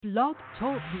Blog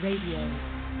Talk Radio.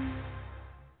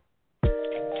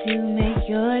 To make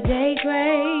your day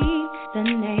great, the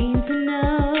name to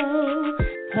know,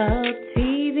 Pub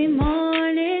TV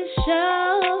Morning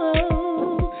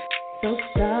Show. So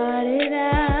start it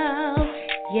out,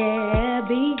 yeah,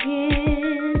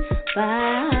 begin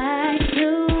by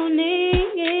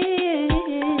tuning in.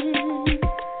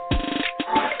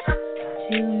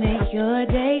 To make your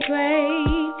day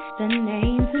great, the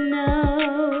name to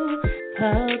know,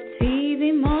 Pub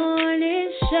TV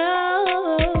Morning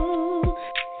Show.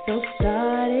 So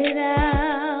start it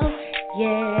out,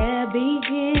 yeah,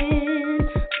 begin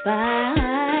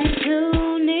by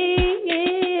tuning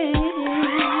in.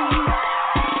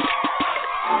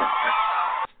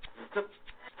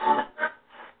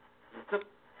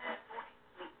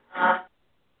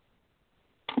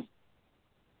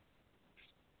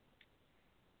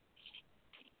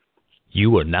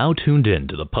 You are now tuned in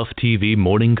to the Puff TV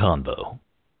Morning Convo.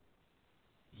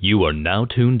 You are now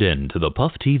tuned in to the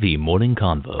Puff TV Morning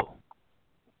Convo.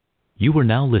 You are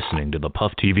now listening to the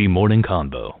Puff TV Morning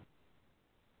Convo.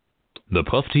 The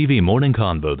Puff TV Morning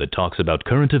Convo that talks about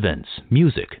current events,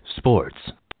 music, sports.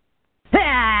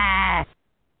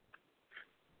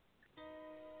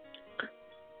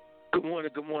 Good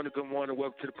morning, good morning, good morning.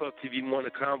 Welcome to the Puff TV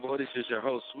Morning Convo. This is your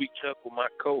host, Sweet Chuck, with my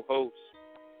co-host.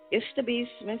 It's the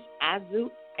Beast, Miss Azu,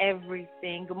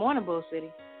 everything. Good morning, Bull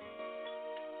City.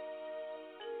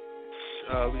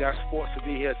 We got sports to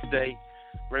be here today.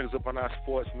 Bring us up on our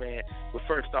sports, man. But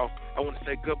first off, I want to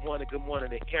say good morning to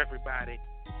everybody.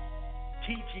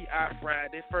 TGI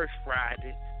Friday, first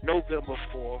Friday, November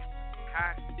 4th.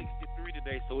 High 63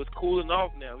 today, so it's cooling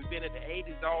off now. We've been in the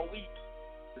 80s all week.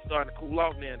 It's starting to cool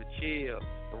off now, the chill,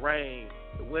 the rain,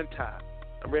 the winter.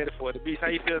 I'm ready for it. The Beast, how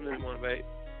you feeling this morning, babe?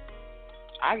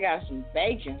 I got some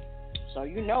bacon, so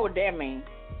you know what that means.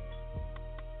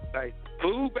 Like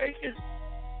food bacon?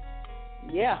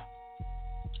 Yeah.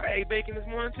 I ate bacon this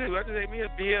morning too. I just ate me a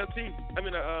BLT.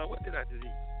 What did I just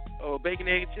eat? Oh, bacon,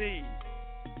 egg, and cheese.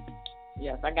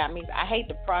 Yes, I got me. I hate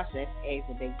the processed eggs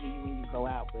that they give you when you go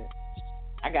out, but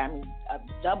I got me a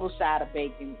double side of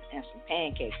bacon and some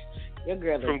pancakes. Your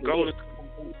girl is from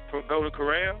Golden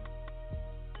Corral?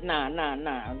 Nah.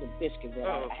 The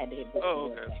Biscuitville. I had to hit Biscuitville.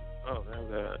 Oh, okay. Oh, that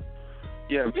was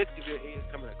yeah, Biscuitville eggs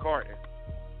come in a carton.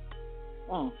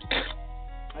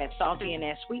 That salty and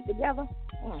that sweet together.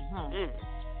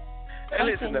 Hey,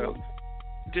 listen though,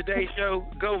 today's show,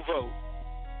 go vote.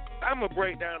 I'm gonna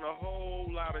break down a whole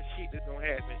lot of shit that's gonna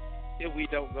happen if we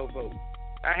don't go vote.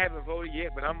 I haven't voted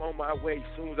yet, but I'm on my way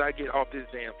as soon as I get off this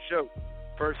damn show.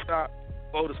 First stop,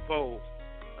 voters polls.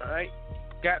 All right,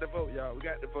 got to vote, y'all. We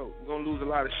got to vote. We're gonna lose a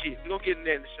lot of shit. We're gonna get in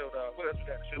there in the show, dog. What else we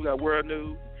got in the show? We got world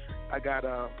news. I got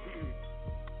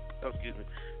excuse me.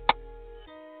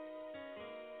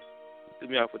 Took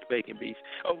me off with the bacon beef.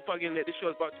 Oh, fucking this show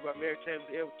is brought to you by Mary Chambers,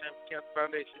 the Edward Chambers Cancer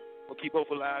Foundation. We'll keep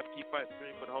hope alive, keep fighting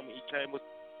for the homie E. Chambers.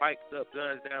 Mic'd up,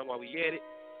 guns down while we at it.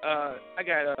 I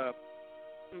got a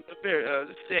very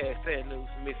sad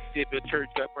news from Mississippi. A church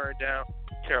got burned down.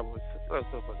 Terrible. So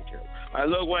fucking terrible.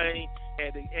 Lil Wayne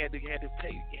had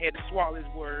to swallow his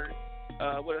word.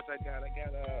 What else I got?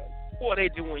 Boy, they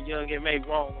doing young and made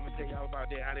wrong. I'm gonna tell y'all about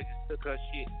that. How they just took her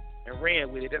shit and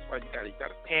ran with it. That's why you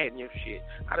gotta patent your shit.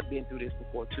 I'd have been through this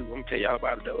before too. I'm gonna tell y'all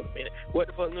about it though in a minute. What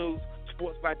the fuck news?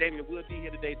 Sports by Damien will be here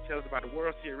today to tell us about the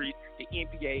World Series, the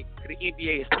NBA. The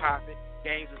NBA is popping.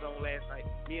 Games was on last night.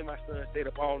 Me and my son stayed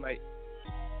up all night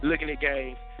looking at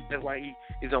games. That's why he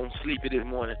is on sleepy this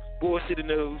morning. Bull City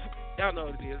News. Y'all know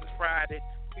what it is. It's Friday.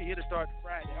 We here to start the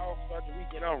Friday. All start the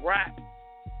weekend. All right.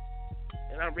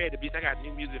 And I'm ready to be. I got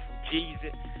new music from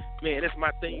Jeezy. Man, that's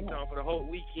my theme song for the whole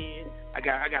weekend. I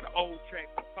got an old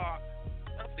track from Park.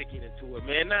 I'm sticking into it,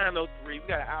 man. 9:03. We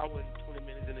got an hour and 20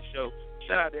 minutes in the show.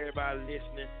 Shout out to everybody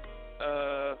listening.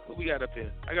 Who we got up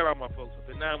here? I got all my folks up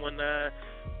here.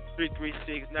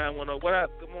 919-336-910. What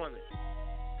up? Good morning.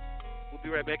 We'll be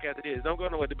right back after this. Don't go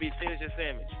nowhere. To be finish your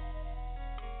sandwich.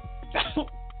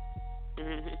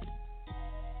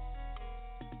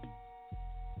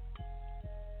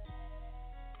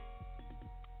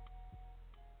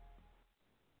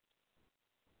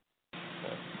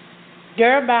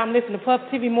 Girl, bye. I'm listening to Puff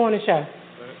TV Morning Show.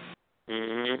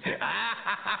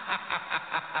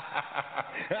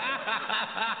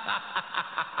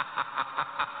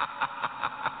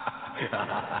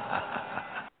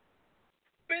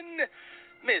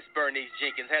 Miss Bernice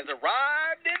Jenkins has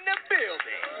arrived in the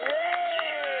building.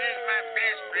 There's my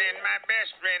best friend, my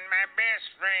best friend, my best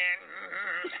friend.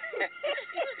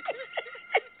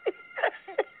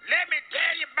 Let me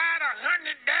tell you about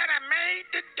 100 that I made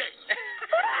today.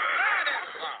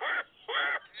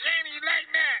 Jenny, you like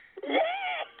that?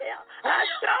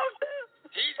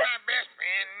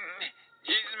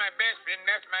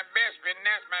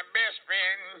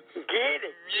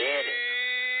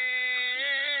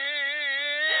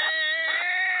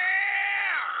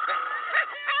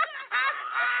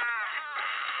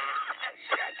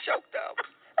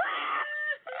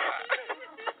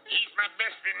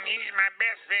 He's my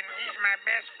best friend. He's my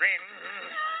best friend.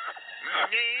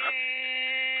 Yeah.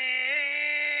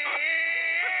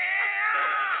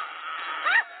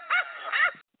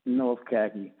 North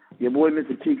Khaki. Your boy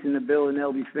Mr. Cheeks in the building,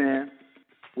 LB fan.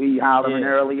 We hollering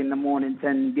early in the morning,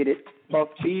 10 get it. Puff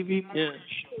TV. Yeah.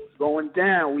 Going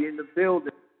down. We in the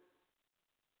building.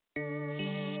 25,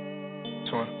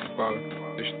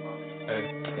 60,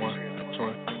 81,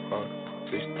 25,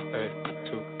 60,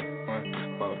 82,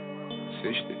 25,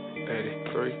 60,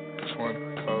 83,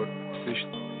 25,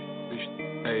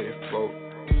 60, 84.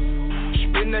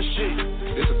 Spin that shit.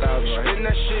 This 1,000 right here. Spin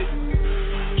that shit.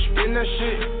 Spin that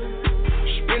shit.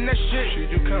 Spin that shit. Shit,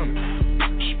 you coming?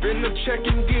 Spin the check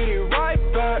and get it right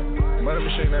back. Money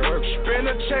machine that works. Spin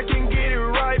the check and get it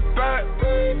right back.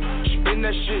 Spin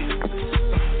that shit.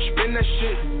 Spin that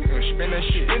shit. Spin that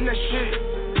shit. Spin that shit.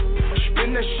 Spin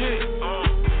that shit.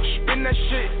 Spin that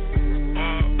shit.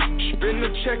 Spin the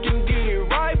check and get it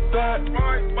right back.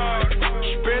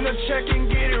 Spin the check and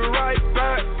get it right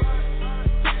back.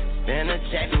 Spin the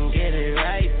check and get it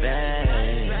right back.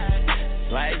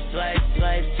 Swipe, swipe,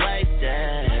 swipe, swipe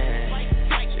that.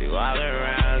 She walk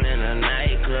around in a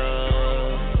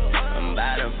nightclub. I'm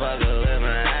about to fuck her with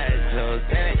my eyes closed.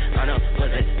 Send it on her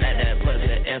pussy, let that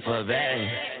pussy in for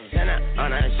bed. Send her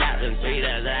on her shopping spree,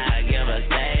 that's how I give her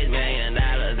stage. $1 million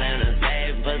in the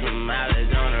safe, put some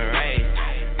mileage on the race.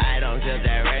 I don't sip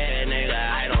that red, nigga,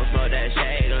 I don't smoke that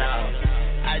shake low.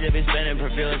 I just be spending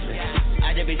profusely,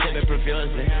 I just be tipping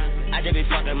profusely. I just be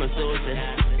fucking masseuses,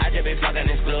 I just be fucking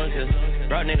exclusives.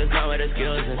 Broke niggas come with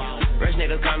excuses, rich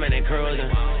niggas coming and cruising.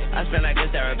 I spend like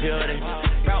it's therapeutic,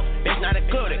 broke bitch not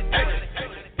included.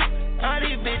 All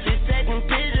these bitches taking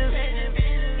pictures.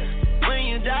 When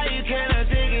you die, you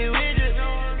cannot take it with you.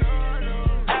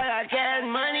 I got cash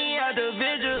money out the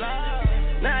vigil.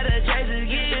 Now the chase is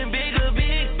getting bigger,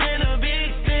 big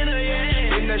spinner,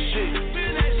 yeah. Spin that shit.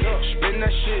 Spin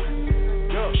that shit.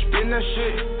 Spin that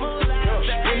shit.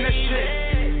 Spin that shit.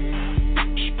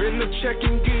 Spin the check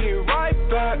and get it right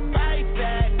back.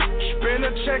 Spin the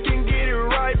check and get it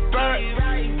right back.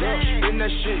 Spin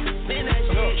that shit. Spin that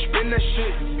shit. Spin that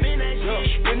shit. Spin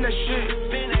that shit.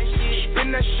 Spin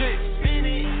that shit.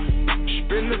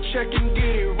 Spin the check and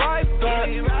get it right back.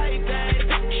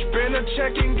 Spin the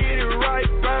check and get it right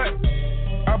back.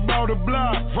 I bought a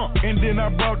block, and then I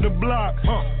bought the block.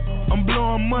 I'm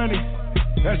blowing money,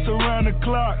 that's around the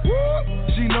clock.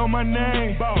 She know my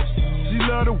name, boss. She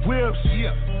love the whips.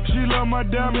 She love my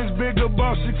diamonds, bigger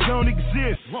boss, it don't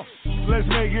exist. Let's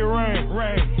make it rain.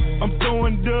 I'm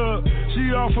throwing dub.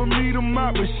 She offered me the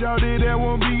mop, but shouted that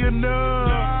won't be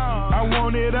enough. I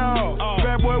want it all.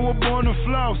 Fat boy was born to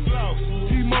floss.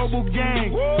 T-Mobile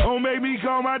gang, don't make me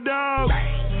call my dog.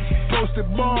 Posted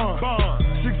bond,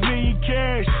 6 million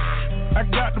cash. I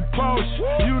got the post,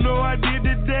 you know I did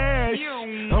the dash.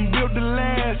 I'm built to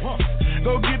last,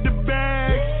 go get the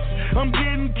bag. I'm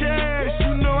getting cash,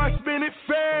 you know I spend it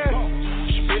fast.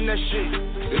 Spin that shit,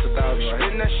 it's 1,000 right.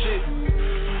 Spin that shit,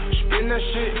 spin that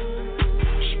shit,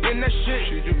 spin that shit.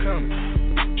 Shit, you coming?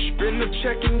 Spin the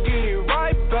check and get it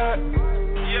right back.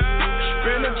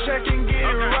 Spin the check and get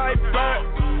it right back.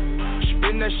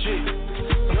 Spin that shit,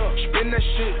 spin that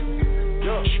shit,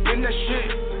 spin that shit,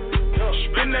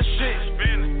 spin that shit.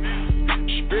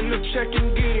 Spin the check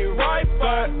and get it right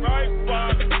back.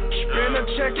 Spin the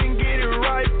check and get it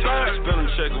right back. Spin the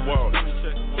check and walk.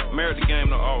 Married the game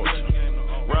to auction.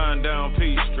 Riding down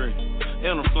P Street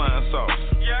in a flying sauce.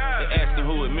 They asking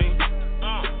who it me.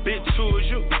 Bitch, who is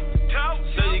you?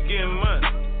 Say you getting money.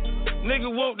 Nigga,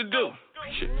 what to do?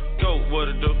 Shit. Go, what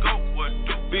to do?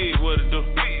 Big, what to do?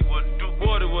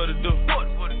 Water, what to do?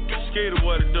 Skater,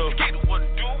 what to do?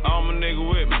 All my nigga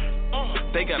with me.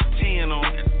 They got a 10 on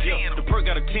it. Yeah. The perk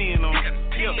got a 10 on it.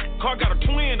 Yeah. Car got a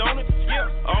twin on it. Yeah.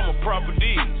 All my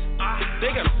properties.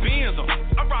 They got a Benz on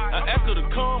it. I asked her to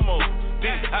come over.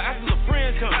 I asked her a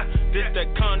friend come. This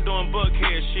that condo and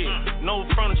buckhead shit. No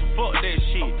furniture, fuck that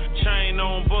shit. Chain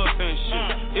on buff and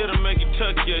shit. It'll make you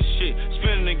tuck your shit.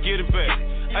 Spend it and get it back.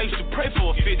 I used to pray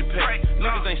for a 50 pack.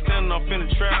 Niggas ain't standing off in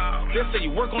the trap. They say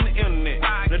you work on the internet.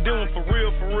 Now doing for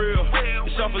real.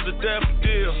 This off is a daffodil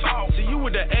deal. See you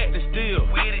with that acting still.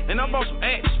 And I bought some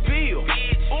act spill.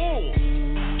 Ooh.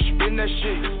 Spin that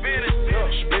shit. Spin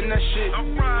that shit.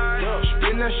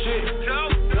 Spin that shit.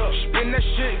 Spin that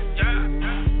shit.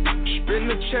 Spin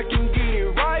the check and get it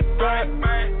right back.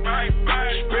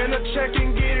 Spin the check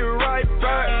and get it right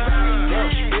back.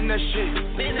 Spin that shit.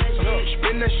 Spin that shit.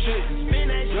 Spin that shit.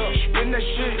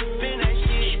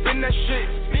 Spin that shit.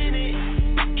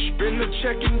 Spin the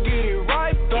check and get it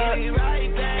right back.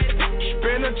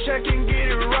 Spin the check and get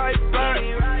it right back.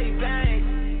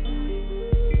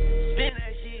 Spin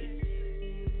that shit.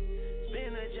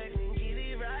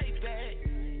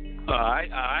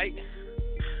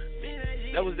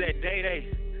 That was that Day Day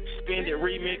Spend It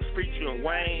remix featuring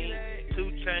Wayne, 2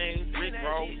 Chainz, Rick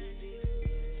Ross.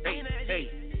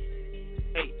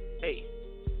 Hey.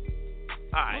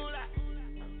 Alright.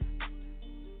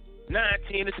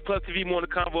 9:10, it's the Plus TV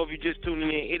Morning Convo. If you're just tuning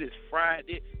in, it is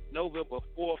Friday, November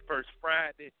 4th, first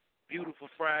Friday. Beautiful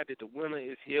Friday. The winter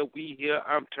is here. We here.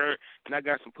 I'm turned. And I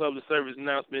got some public service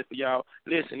announcements for y'all.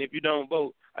 Listen, if you don't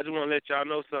vote, I just want to let y'all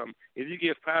know something. If you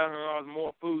get $500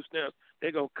 more food stamps,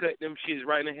 they're going to cut them shits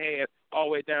right in half all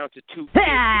the way down to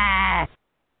 $250.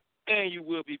 And you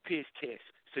will be piss test.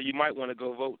 So you might want to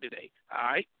go vote today. All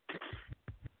right?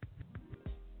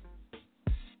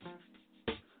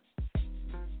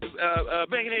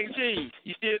 Bacon, egg, and cheese.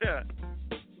 You still there?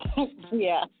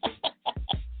 Yeah.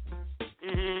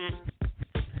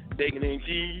 Bacon and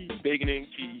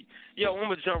cheese. Yo, I'm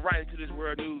going to jump right into this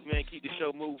world news, man. Keep the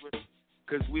show moving,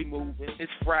 because we moving.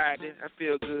 It's Friday. I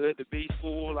feel good. The beach's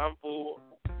full. I'm full.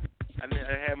 I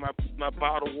had my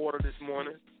bottled water this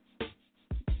morning.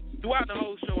 Throughout the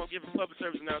whole show, I'm giving public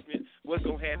service announcements. What's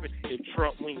going to happen if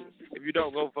Trump wins? If you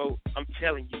don't go vote, I'm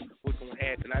telling you what's going to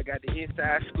happen. I got the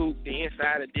inside scoop, the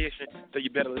inside edition, so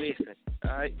you better listen.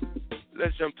 All right?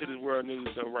 Let's jump to this world news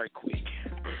right quick.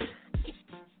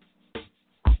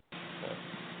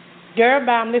 Girl,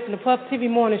 I'm listening to Puff TV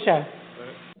Morning Show.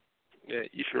 Yeah,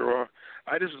 you sure are.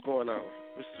 All right, this is going on.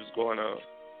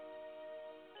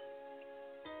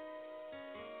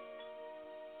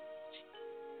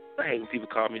 I hate when people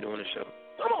call me during the show.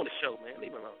 I'm on the show, man.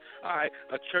 Leave me alone. All right,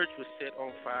 a church was set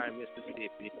on fire in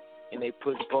Mississippi, and they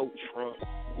put Boat Trump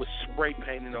with spray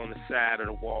painted on the side of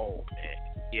the wall, man.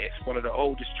 Yeah, it's one of the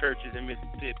oldest churches in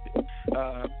Mississippi.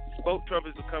 Boat Trump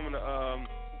is becoming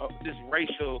this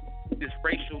racial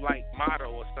like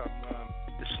motto or something.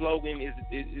 The slogan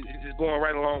is going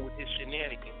right along with his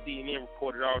shenanigans. CNN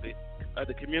reported all this.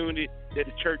 The community that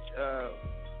the church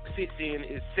sits in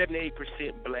is 78%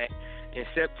 black. In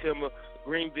September,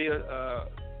 Greenville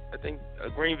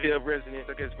resident,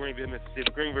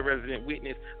 Mississippi, Greenville resident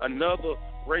witnessed another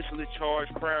racially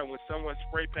charged crime when someone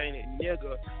spray painted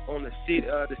nigger on the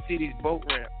city's boat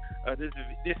ramp.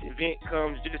 This event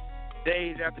comes just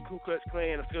days after Ku Klux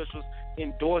Klan officials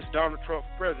endorsed Donald Trump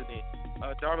for president.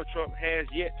 Donald Trump has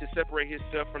yet to separate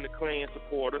himself from the Klan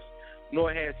supporters,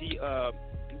 nor has he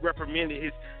reprimanded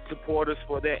his supporters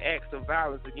for their acts of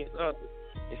violence against others.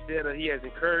 Instead, he has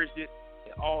encouraged it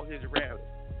in all his rallies.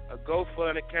 A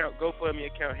GoFundMe account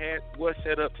was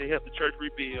set up to help the church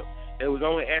rebuild. It was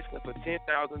only asking for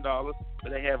 $10,000,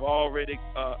 but they have already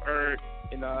earned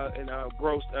and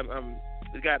grossed.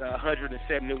 They got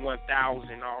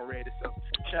 $171,000 already. So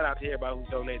shout out to everybody who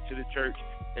donated to the church.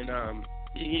 And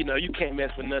you can't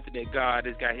mess with nothing that God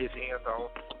has got His hands on.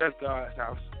 That's God's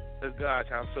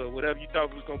house. So whatever you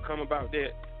thought was gonna come about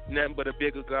that, nothing but a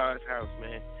bigger God's house,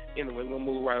 man. Anyway, we'll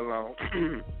move right along.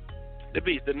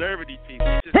 The nerve of these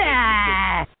people.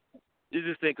 You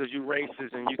just think because you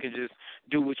racist and you can just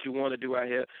do what you want to do out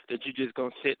here, that you just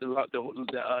going to set the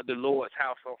Lord's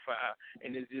house on fire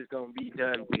and it's just going to be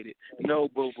done with it. No,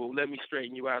 boo-boo. Let me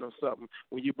straighten you out on something.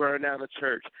 When you burn down a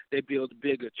church, they build a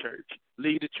bigger church.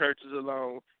 Leave the churches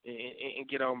alone and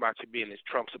get on about your business,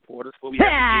 Trump supporters. But we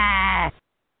have to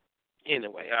get...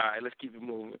 Anyway, all right, let's keep it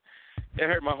moving. It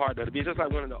hurt my heart, though, to be just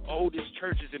like one of the oldest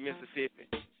churches in Mississippi.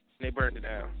 And they burned it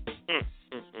down.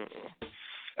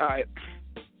 All right.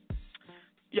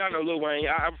 Y'all know Lil Wayne.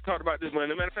 I've talked about this one.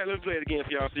 As a matter of fact, let's play it again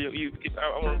for y'all. So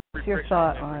I want to What's your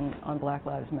thought on Black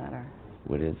Lives Matter?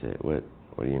 What is it? What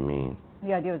do you mean?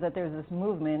 The idea was that there's this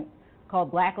movement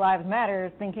called Black Lives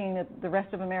Matter, thinking that the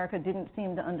rest of America didn't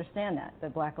seem to understand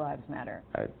that Black Lives Matter.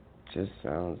 It just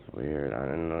sounds weird. I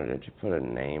don't know that you put a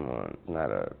name on. It's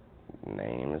not a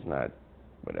name. It's not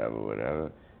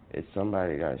whatever. It's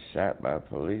somebody got shot by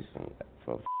police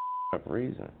for a up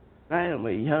reason. I am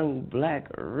a young, black,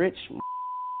 rich.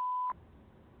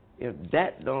 If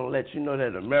that don't let you know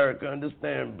that America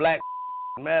understands Black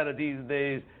matter these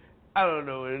days, I don't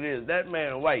know what it is. That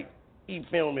man white, he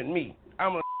filming me. I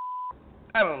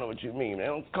don't know what you mean, man.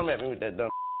 Don't come at me with that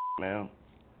dumb man.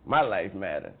 My life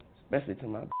matters, especially to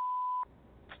my.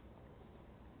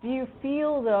 Do you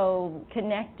feel, though,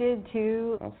 connected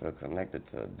to... I feel connected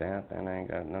to a damn thing that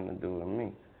ain't got nothing to do with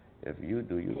me. If you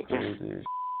do, you crazy as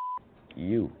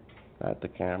you, not the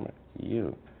camera,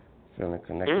 you. Feeling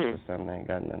connected to something that ain't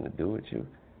got nothing to do with you.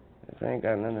 If it ain't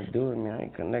got nothing to do with me, I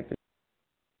ain't connected.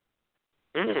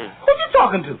 Who you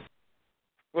talking to?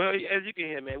 Well, as you can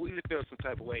hear, man, we just feel some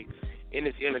type of way in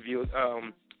this interview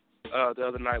the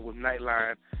other night with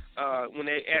Nightline. When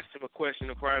they asked him a question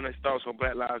inquiring his thoughts on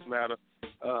Black Lives Matter.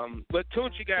 But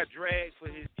Tunchi got dragged for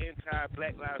his entire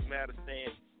Black Lives Matter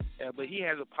stand. But he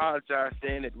has apologized,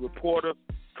 saying that the reporter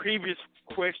previous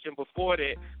question before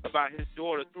that about his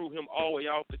daughter threw him all the way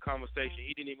off the conversation.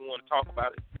 He didn't even want to talk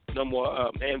about it no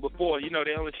more. And before,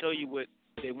 they only show you what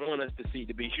they want us to see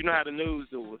the beast. You know how the news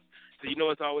do it. So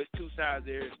it's always two sides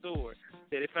of every story.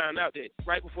 That they found out that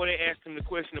right before they asked him the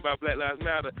question about Black Lives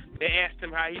Matter, they asked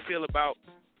him how he feel about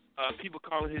people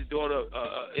calling his daughter,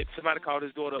 if somebody called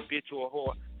his daughter a bitch or a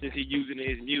whore, since he using it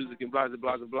in his music and blah, blah,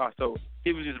 blah, blah, blah. So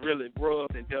he was just really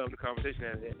rubbed and dumb the conversation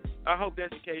out of that. I hope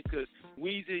that's the case because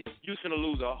Weezy, you're going to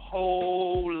lose a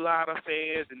whole lot of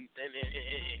fans and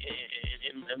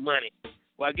money.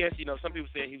 Well, I guess, some people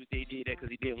say they did that because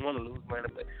he didn't want to lose money,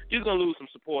 but you're going to lose some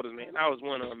supporters, man. I was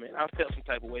one of them, man. I felt some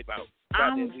type of way about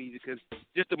that Weezy because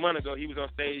just a month ago he was on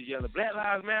stage yelling, Black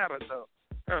Lives Matter, so.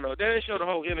 I don't know. They didn't show the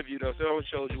whole interview, though, so it only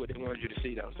showed you what they wanted you to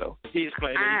see, though. So he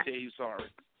explained it. He said he was sorry.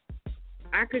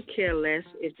 I could care less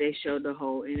if they showed the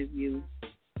whole interview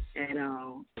at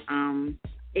all.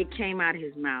 It came out of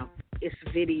his mouth. It's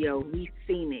video. We've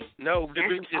seen it. No,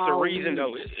 it's a reason,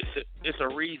 though. It's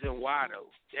a reason why, though.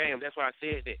 Damn, that's why I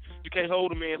said that. You can't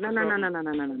hold a man for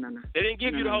No. They didn't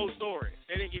give you the whole story.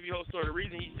 They didn't give you the whole story. The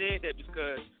reason he said that was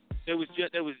because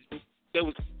they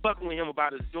was fucking with him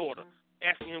about his daughter.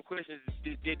 Asking him questions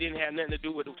that didn't have nothing to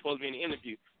do with what was supposed to be in the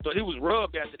interview. So he was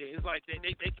rubbed after that. It's like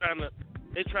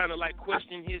they trying to like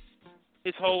question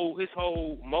his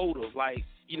whole motive, like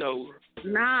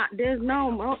Nah, there's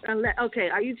no okay.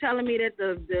 Are you telling me that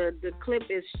the clip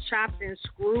is chopped and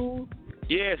screwed?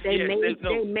 Yes,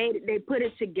 They put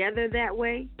it together that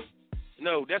way.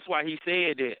 No, that's why he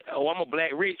said that. Oh, I'm a black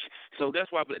rich, so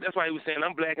that's why he was saying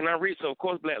I'm black and I'm rich. So of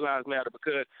course Black Lives Matter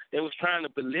because they was trying to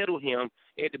belittle him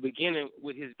at the beginning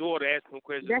with his daughter asking him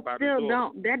questions about his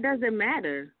daughter. That doesn't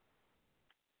matter.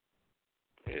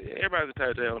 Everybody's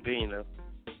entitled to their own opinion, though.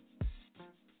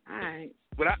 All right.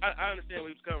 But I understand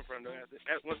where he was coming from, though.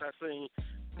 Once I seen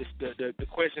the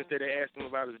questions that they asked him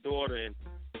about his daughter, and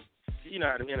you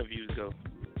know how the interviews go.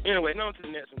 Anyway, on to the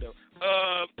next one, though.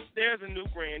 There's a new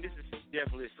brand. This is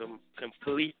definitely some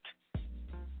complete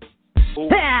all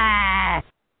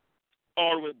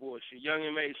the way bullshit. Young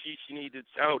and May, she need to,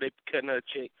 I hope they cutting her a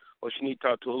check or she need to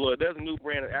talk to a lawyer. There's a new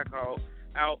brand of alcohol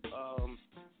out,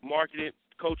 marketed.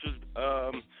 Coaches,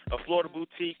 a Florida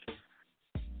boutique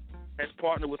has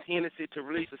partnered with Hennessy to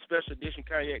release a special edition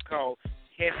cognac called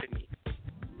Heffany.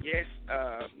 Yes,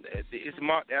 it's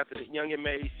marked after the Young and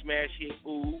May smash hit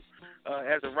Ooh.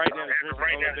 As of right now, the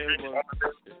drink is only available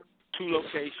in 2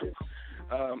 locations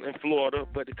in Florida,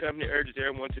 but the company urges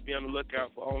everyone to be on the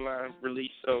lookout for online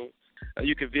release soon.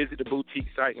 You can visit the boutique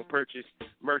site and purchase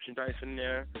merchandise from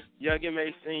there. Young and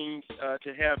May seems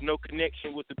to have no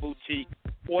connection with the boutique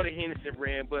or the Hennessy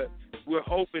brand, but we're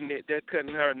hoping that they're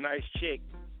cutting her a nice check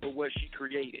for what she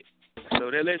created.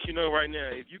 So that lets you know right now,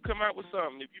 if you come out with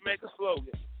something, if you make a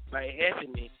slogan like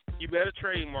Heffany, you better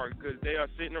trademark because they are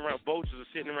sitting around, vultures are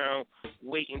sitting around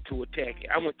waiting to attack it.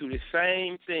 I went through the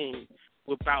same thing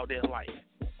with About That Life.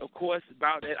 Of course,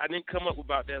 About That, I didn't come up with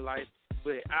About That Life,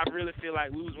 but I really feel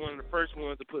like we was one of the first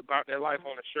ones to put About That Life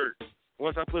on a shirt.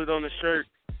 Once I put it on the shirt,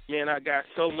 man, I got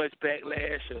so much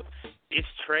backlash of it's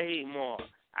trademark.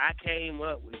 I came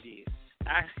up with this.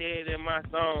 I said it in my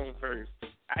song first.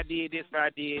 I did this, I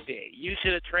did that. You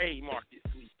should have trademarked it,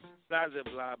 sweet. Blah, blah,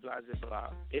 blah, blah, blah.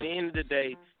 At the end of the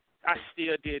day, I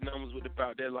still did numbers with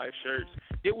About That Life shirts.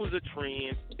 It was a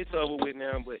trend. It's over with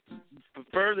now, but for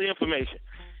further information,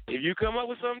 if you come up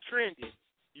with something trendy,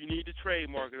 you need to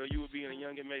trademark it or you will be in a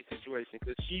Young and May situation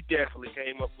because she definitely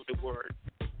came up with the word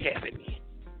happening.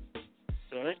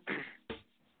 All right?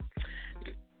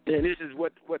 And this is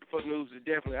what the fuck news is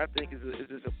definitely, I think, is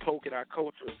a poke at our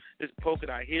culture. It's a poke at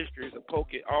our history. It's a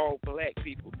poke at all black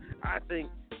people. I think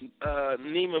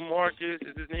Neiman Marcus,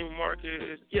 is his Neiman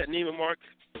Marcus? Yeah, Neiman Marcus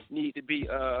need to be,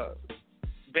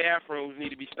 bathrooms need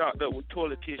to be stocked up with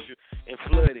toilet tissue and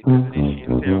flooded because of this shit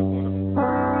in California.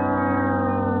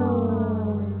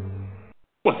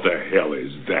 What the hell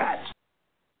is that?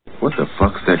 What the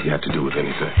fuck's that you have to do with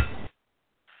anything?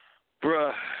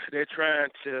 Bruh, they're trying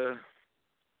to,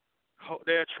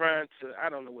 I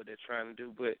don't know what they're trying to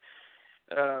do, but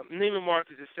Neiman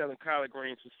Marcus is selling collard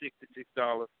greens for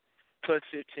 $66 plus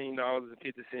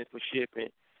 $15.50 for shipping.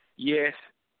 Yes,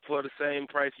 for the same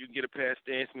price you can get a pair of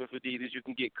Stan Smith Adidas, you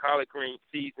can get collard greens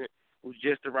seasoned with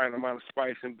just the right amount of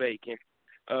spice and bacon.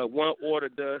 One order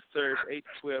does serve 8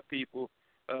 to 12 people,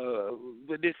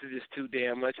 but this is just too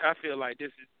damn much. I feel like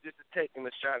this is taking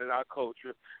a shot at our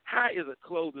culture. How is a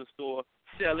clothing store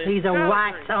selling? These are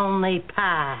whites-only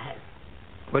pies.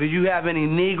 But do you have any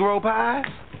Negro pies?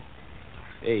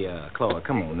 Hey, Claude,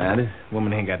 come on now. This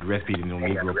woman ain't got the recipe to no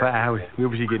Negro pie. Where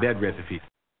would she get that recipe?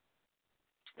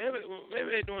 Maybe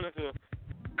they're doing it to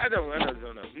I don't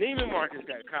know. Neiman Marcus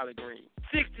got collard greens.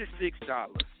 $66,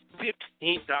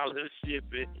 $15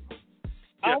 shipping.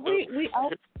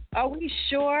 Are we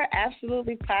sure,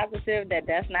 absolutely positive that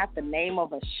that's not the name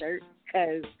of a shirt?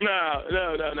 Cause no.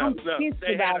 I'm pissed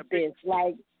about this.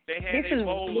 Like, they had a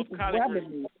bowl of collard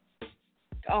greens.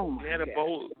 Oh my God. They had a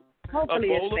bowl. Hopefully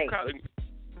it's fake.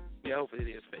 Yeah, hopefully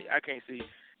it is fake. I can't see.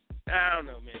 I don't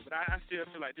know, man. But I still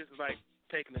feel like this is like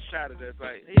taking a shot at us.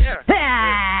 Like,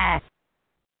 yeah.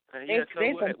 They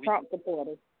some Trump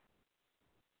supporters.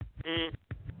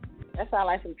 That sounds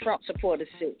like some Trump supporters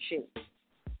shit.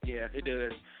 Yeah, it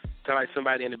does. Sound like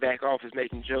somebody in the back office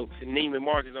making jokes, and Neiman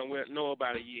Marcus don't know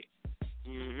about it yet.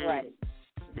 Right.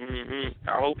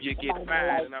 I hope you get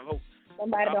fired, and I hope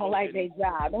somebody don't like their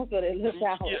job. That's what it looks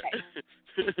like.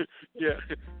 Yeah.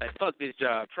 Like, fuck this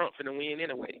job. Trump finna win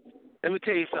anyway. Let me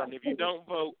tell you something. If you don't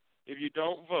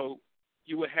vote,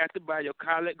 you would have to buy your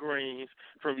collard greens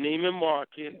from Neiman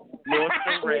Marcus,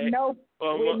 Nordstrom Rack. with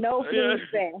no food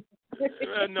stamps.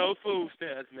 No food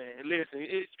stamps, man. Listen,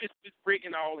 it's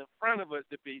freaking all in front of us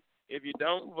to be. If you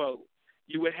don't vote,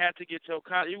 you would have to get your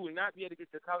collard. You would not be able to get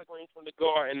your collard greens from the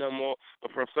garden no more, or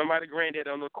from somebody granddad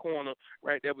on the corner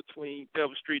right there between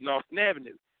Delaware Street and Austin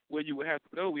Avenue. Where you would have to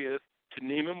go is to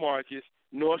Neiman Marcus,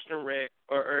 Nordstrom Rack,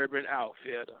 or Urban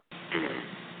Outfitter.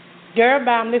 Girl,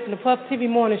 bye. I'm listening to Puff TV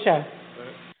Morning Show.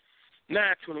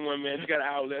 9:21, man. We got an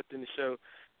hour left in the show.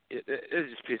 It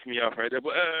just pissed me off right there.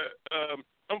 But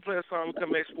I'm playing a song. We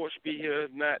come back. Sports be here.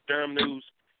 If not, Durham News.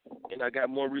 And I got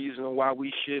more reason on why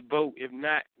we should vote. If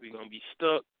not, we're going to be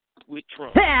stuck with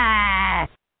Trump.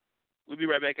 We'll be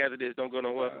right back after this. Don't go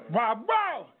nowhere.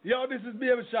 Wow. Yo, this is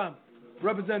Baby Sham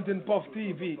representing Puff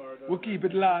TV. We'll keep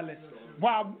it lawless.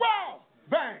 Wow.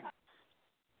 Bang.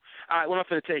 All right, what I'm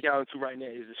going to take y'all into right now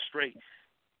is a straight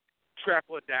Trap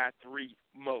or Die 3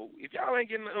 mode. If y'all ain't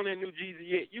getting on that new Jeezy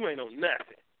yet, you ain't on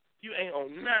nothing. You ain't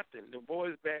on nothing. The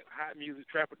boys back, hot music,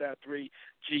 Trap or Die 3,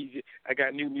 Jeezy. I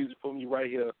got new music for you right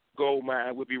here. Gold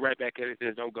Mine. We'll be right back at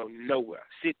it. Don't go nowhere.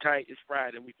 Sit tight. It's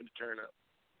Friday, and we finna turn up.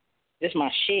 This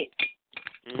my shit.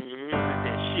 It's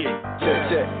that shit.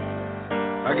 Check.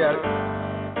 I got it.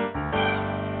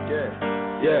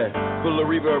 Yeah. Put a little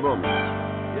reverb on me.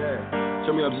 Yeah.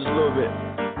 Turn me up just a little bit.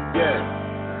 Yeah.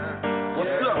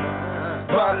 What's up?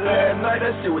 About last night,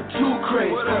 that shit was too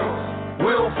crazy. We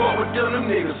don't fuck with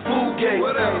them niggas, food game.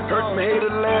 Hurt my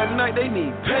haters last night, they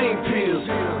need pain pills.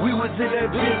 We was in that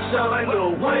bitch, sound like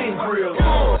Lil Wayne grill.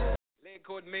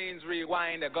 Liquid means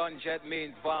rewind, a gunshot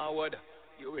means forward.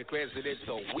 You requested it,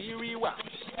 so we rewind.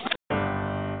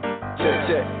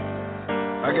 Check.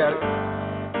 I got it.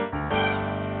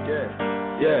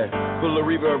 Yeah. Put a little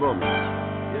reverb on me.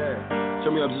 Yeah.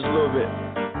 Turn me up just a little bit.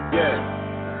 Yeah.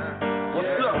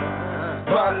 What's up?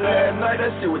 About last night,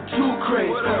 that shit was too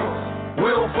crazy. We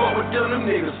don't fuck with them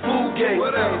niggas, food game.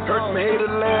 Hurt my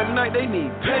haters last night, they need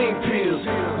pain pills.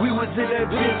 We was in that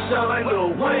bitch, sound like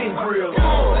Lil Wayne grill.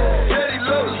 Said he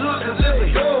love his hood cause it's a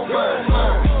gold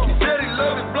mine. He said he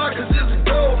love his block cause it's a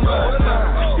gold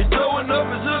mine. He throwing up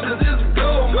his hood cause it's a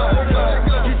gold mine.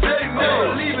 He said he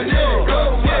never leaving it a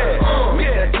gold mine.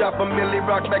 Chopper Millie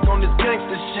rock back on this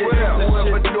gangster shit.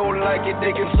 Whoever don't like it, they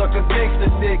can suck a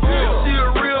gangster dick. She a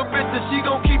real bitch and she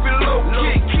gon' keep it low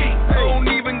key. I don't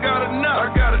even got a knock,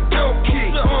 I got a dope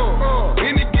key.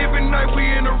 Any given night we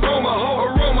in aroma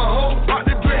ho. About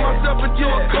to drink myself into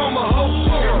a coma ho.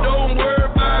 And don't worry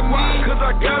about me, cause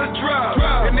I gotta drive.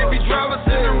 And if he drive us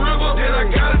in the river, then I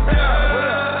gotta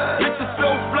die. Bitches so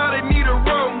fly, they need a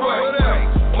runway.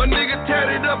 My nigga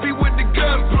tatted up, he with the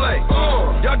gunplay.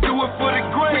 Y'all do it for the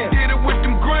grand, did it with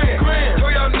them grand. So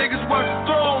y'all niggas watch the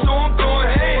throne, so I'm going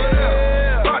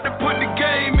ham. About to put the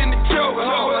game in the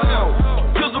chokehold.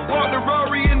 Cause I bought the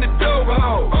Rari in the dope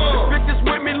hole. The bitches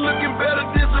with me looking better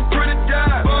than some pretty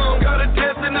dimes. Got her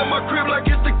dancing in my crib like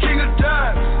it's the king of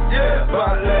dimes. Yeah,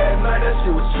 about last night that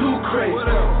shit was too crazy.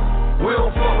 We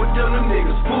don't fuck with them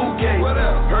niggas, food game.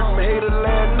 Hurt my haters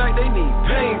last night, they need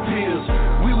pain pills.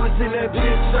 We was in that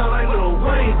bitch, sound like Lil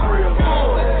Wayne grill.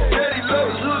 Said he love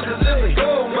his hood cause it's a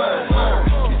gold mine.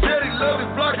 He said he love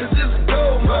his block cause it's a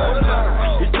gold mine.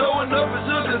 He throwing up his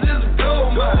hood cause it's a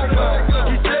gold mine.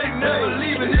 He said he never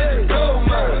leaving, it's a gold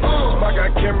mine. I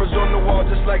got cameras on the wall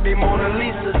just like they Mona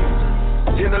Lisa.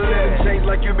 In the lab change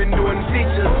like you been doing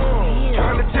features.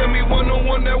 Trying to tell me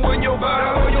one-on-one that when your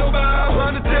vibe.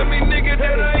 Trying to tell me nigga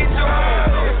that I ain't your high.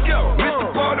 Let's go. Mr.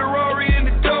 Party Rari in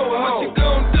the door. What you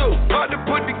gon' do? About to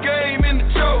put the game in the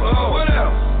chokehold. What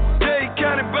else? They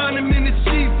counted bound him in the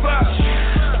G5.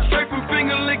 Straight from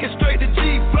finger licking straight to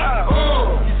G5.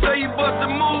 You say you bust a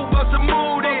mood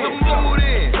in.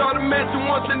 Saw the mansion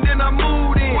once and then I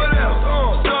moved in. What else?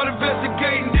 Start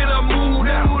investigating, then I moved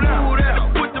out.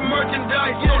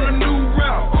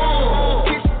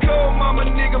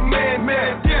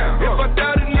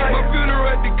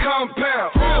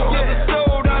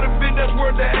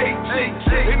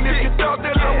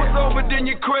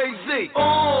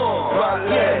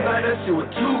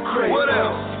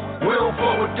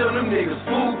 tell them niggas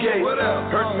fool gay. Hurt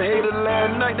them haters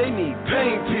last night, they need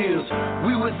pain pills.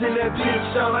 We was in that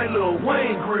bitch, sound like Lil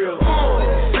Wayne grill.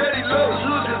 Said he love his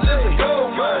hood cause it's a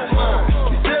gold mine.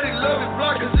 He said he love his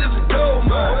block cause it's a gold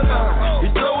mine. He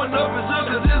throwing up his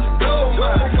hood cause it's a gold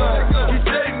mine. He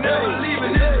said he never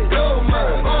leaving, it's a gold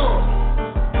mine.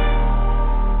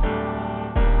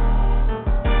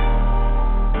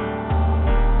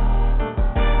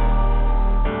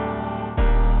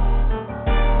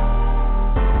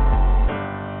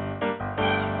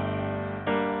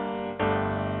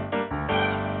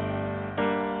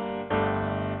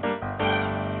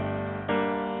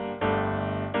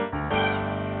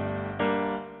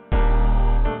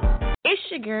 It's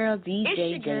your girl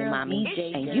DJ J Mommy,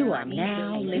 and you are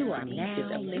now listening to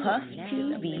the Puff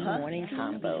TV Morning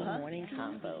Convo.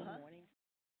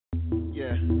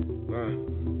 Yeah,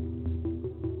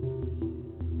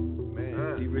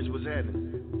 man, D-Rich, what's happening?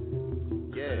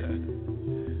 Yeah,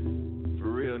 for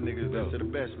real niggas, best of the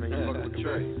best, man. You fuck with the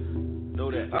track. Know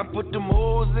that. I put them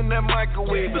hoes in that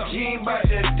microwave, but you ain't bout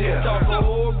that dip. Talk a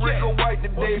whole brick of white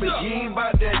today, but you ain't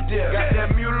bout that dip. Got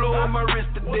that mule on my wrist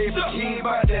today, but you ain't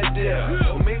bout that dip.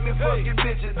 Don't make me fuck your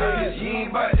bitch today, cause you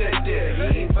ain't bout that dip. You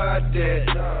ain't bout that.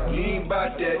 You ain't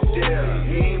bout that dip.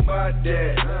 You ain't bout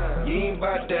that. You ain't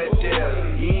bout that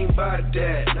dip. You ain't bout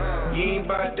that. You ain't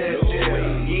bout that dip.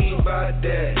 You ain't bout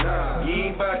that. You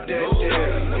ain't bout that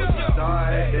dip.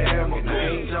 Star at the hammer, I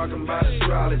ain't talking about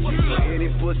astrology. For any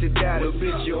pussy that little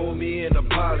bitch, you owe me an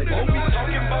apology. Don't be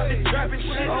talking about the trapping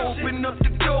shit. I open up the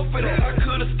door for that. I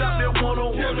could've stopped that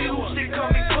one-on-one. You shit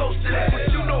coming close to that.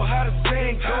 But you know how the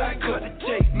saying goes. Cut the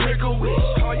tape, make a wish.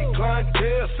 Call your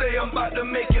clientele, say I'm about to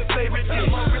make your favorite dish.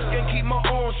 My wrist can't keep my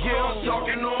arms, yeah, I'm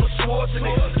talking on the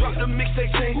Schwarzenegger. Drop the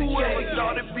mixtape, change the game.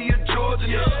 Thought it'd be a Georgia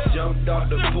nigga. Jumped off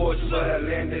the porch, but I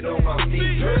landed on my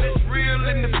feet. Girl, it's real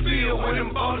in the field when them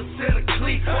ballers set a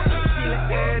cleat. Fuck the feeling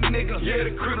ass nigga, yeah,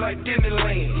 the crib like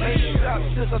Disneyland.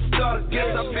 Since I started, guess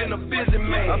I've been a busy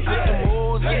man. I put them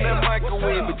hoes in that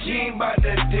microwave, but you ain't bout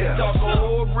that dip. Talk a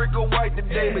whole brick of white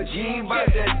today, but you ain't bout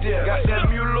that dip. Got that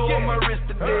mule on my wrist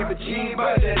today, but you ain't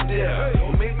bout that dip.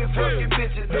 Don't make me fuck your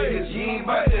bitch today, cause you ain't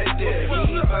bout that dip.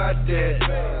 You ain't bout that.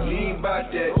 You ain't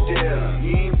bout that dip.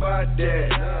 You ain't bout that.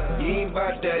 You ain't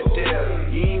bout that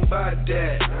dip. You ain't bout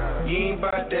that. You ain't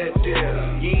bout that dip.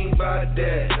 You ain't bout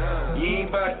that. You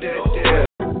ain't bout that dip.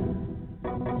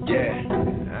 Yeah.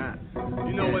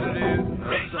 You know what it is.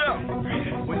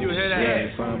 When you hear that,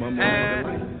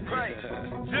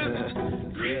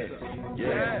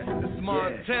 it's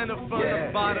Montana from the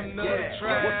bottom of the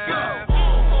track.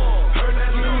 Heard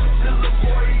that news till the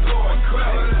boy going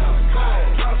crazy.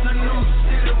 Dropped the new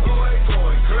city boy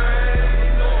going crazy.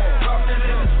 Dropped it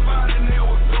in the spot and it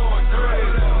was going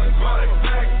crazy. Brought it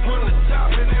back from the top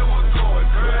and it was going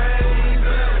crazy.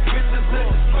 Bitches at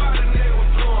the spot and it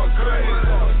was going crazy.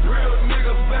 Real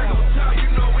niggas back on top, you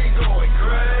know we going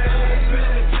crazy.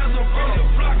 Jizzle from the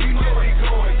block, you know we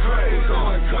going crazy.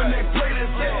 When they play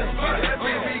this at the spot, that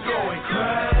baby going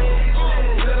crazy.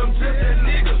 Let them tip that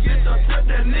nigga, get them tip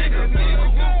that nigga.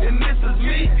 And this is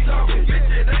me talking,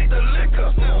 bitch, it ain't the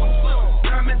liquor.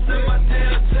 Diamonds in my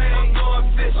damn chain, I'm going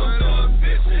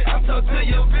fishing. I talk to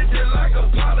your bitch like a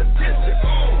politician.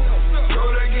 Go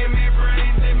to give me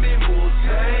brains and me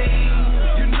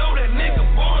Wu-Tang. You know that nigga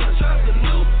born to try some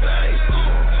new thing.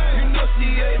 You know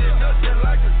she ate it nothing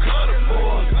like a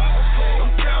carnivore.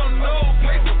 I'm counting old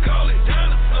paper, call it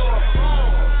dinosaur.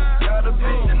 Got a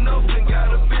bitch in open,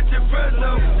 got a bitch in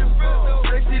Fresno.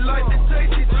 Sexy like the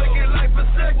taste, she drink it like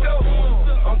Prosecco.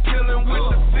 I'm killing with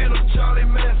the fit, I'm Charlie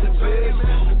Manson, bitch.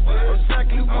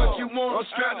 Exactly what you want, I'm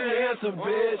strapped to answer,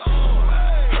 bitch.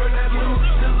 Heard that news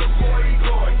till the boy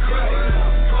going crazy.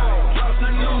 Dropped the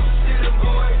new city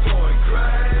boy going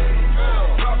crazy.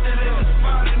 Dropped it in the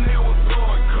spot and it was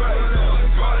going crazy.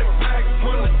 Brought it back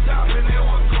from the top and it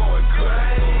was going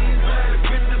crazy.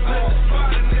 Bitches at the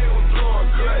spot and it was going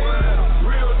crazy.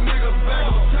 Real niggas back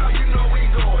on top, you know we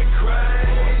going crazy.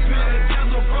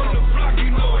 Jizzle from the block,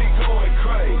 you know we going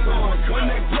crazy. When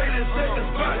they play this at the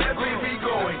spot, that baby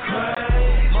going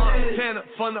crazy. Montana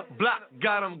from the block,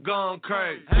 got him going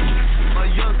crazy. My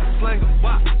young slinger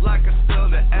walk like I still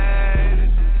the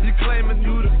 80s. You claiming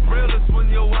you the realest when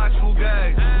you watch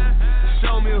Fugazi.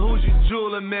 Show me who's your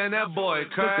jeweler, man, that boy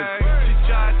crazy. She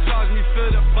tried to charge me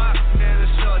for the box, man,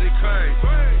 that shorty crazy.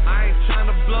 I ain't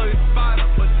tryna blow your spot up,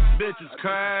 but this bitch is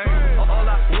crazy. All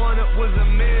I wanted was a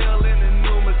meal and a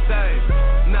new Mercedes.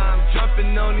 Now I'm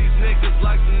jumping on these niggas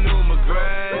like the new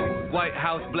McGray. White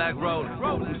House, black roller.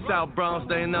 From South Bronx,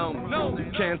 they know me.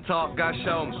 You can't talk, I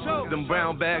show me. Them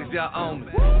brown bags, y'all own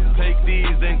me. Take these,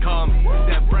 then call me.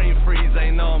 That brain freeze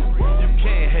ain't on me. You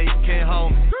can't hate, can't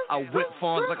hold me. I whip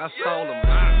phones like I stole them.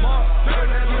 Turn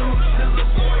that loose, till the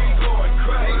boy going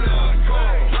crazy.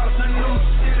 Drop the new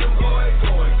city, boy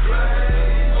going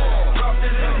crazy. Dropped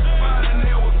it in the spot and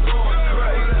it was going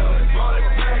crazy. Brought it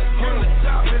back from the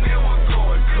top and it was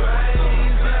going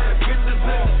crazy. Bitches in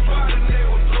the spot and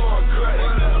it was going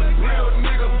crazy. Real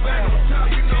nigga back on top,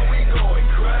 you know we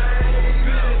going crazy.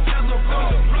 Billy Jizzle from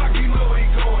the block, you know he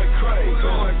going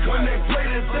crazy. When they play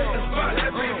this at the spot,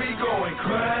 that baby going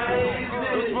crazy.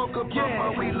 Smoke up on my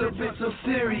weed, little bitch, so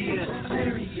serious.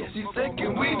 She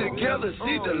thinking we together,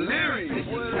 she delirious.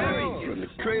 From the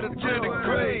cradle to the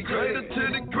grave, cradle to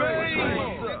the grave.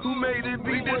 Who made it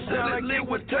beat that sound like it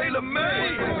was Taylor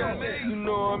made? You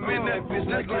know I'm in that bitch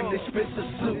like they spit the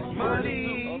suit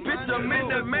money. Bitch, I'm in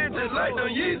that mansion like the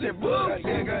Yeezy boots.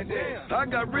 I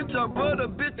got rich on butter,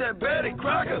 bitch, that Betty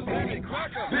Crocker.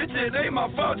 Bitch, it ain't my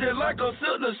fault, just like a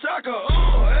silver shocker.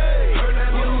 Hey, turn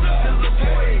that loose till the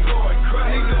boy going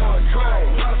crazy. Going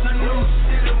crazy. Lost a new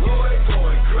city, boy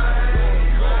going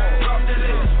crazy. Dropped it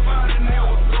in the spot and it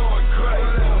was going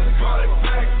crazy. Brought it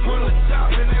back from the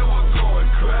top and it was going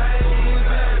crazy.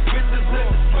 Bitches in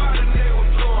the spot and it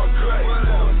was going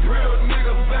crazy. Real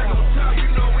nigga back on top, you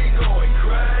know we going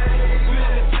crazy.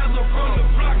 Billy Jizzle from the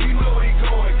block, you know he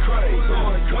going crazy.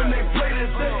 When they play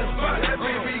this at the spot, that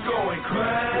baby going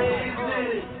crazy.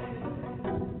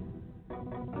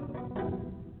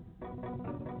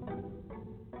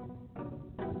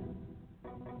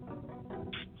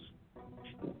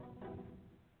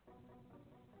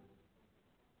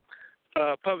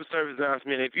 Public service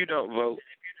announcement. If you don't vote,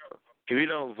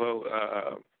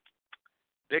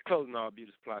 they're closing all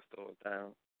beauty supply stores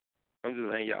down. I'm just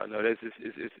letting y'all know this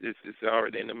is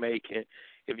already in the making.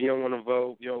 If you don't want to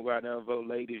vote, if you don't go out there and vote,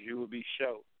 ladies, you will be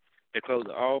shown. They're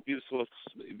closing all beauty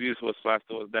supply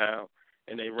stores down,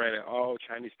 and they running all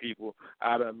Chinese people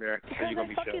out of America. So you're gonna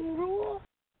be shown. Rule?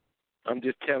 I'm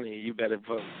just telling you, you better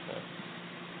vote.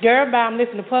 Girl, bye. I'm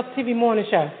listening to Puff TV Morning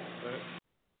Show.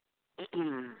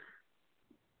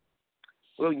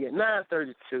 Well, yeah,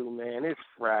 9:32, man. It's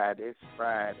Friday.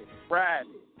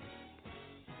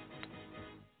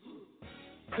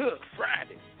 Good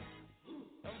Friday.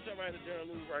 I'm jumping right into the general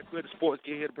news right quick. The sports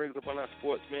get here to bring us up on our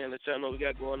sports, man. Let y'all know what we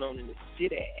got going on in the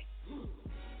city.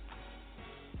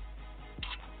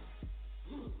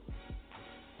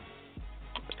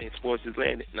 I think sports just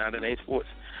landed. Nah, that ain't sports.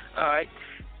 All right.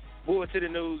 Moving to the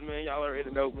news, man. Y'all already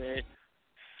know, man.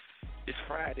 It's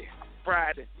Friday.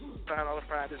 $5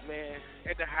 Fridays, man.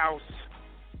 At the house.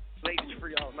 Ladies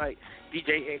free all night.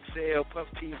 DJ XL, Puff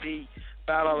TV,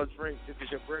 $5 drink. If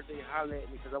it's your birthday, holler at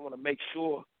me because I want to make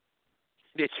sure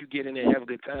that you get in there and have a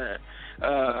good time.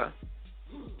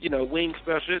 Wing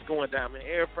special is going down, man.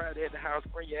 Every Friday at the house.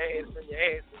 Bring your ass.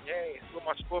 With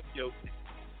my Scorpio.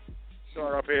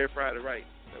 Start off every Friday, right?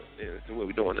 That's what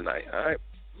we're doing tonight, all right?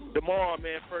 Tomorrow,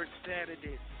 man, first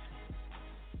Saturday.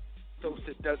 So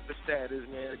seductive status,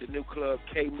 man. The new club,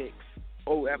 K-Mix.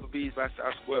 Old Applebee's by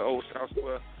South Square, Old South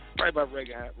Square. Right by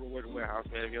Reagan Warehouse,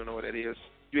 man, if you don't know what that is.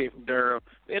 You ain't from Durham.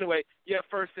 Anyway, yeah,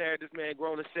 first Saturdays, man,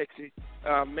 grown and sexy.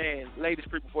 Man, ladies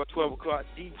free before 12 o'clock.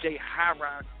 DJ High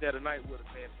Rise that night with us,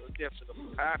 man. So it's definitely going to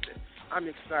be popping. I'm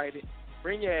excited.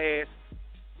 Bring your ass,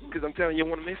 because I'm telling you, you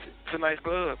want to miss it. It's a nice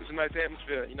club. It's a nice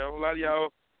atmosphere. You know, a lot of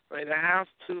y'all, man, the house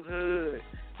too hood.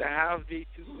 The house be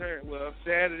too turned. Well,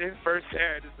 first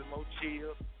Saturday is the more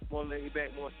chill, more laid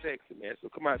back, more sexy, man. So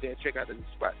come out there and check out the new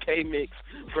spot. K-Mix,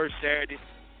 first Saturday,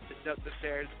 Seductive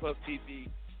Saturdays, Club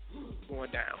TV, going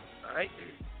down. All right?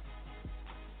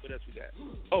 What else we got?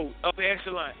 Oh, upper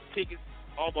echelon. Tickets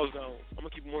almost gone. I'm going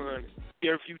to keep them 100.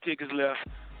 There are a few tickets left.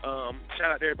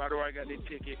 Shout out to everybody who already got their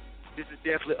ticket. This is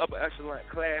definitely upper echelon,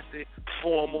 classy,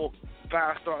 formal,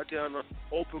 5-star dinner,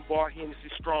 open bar, Hennessy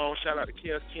strong. Shout out to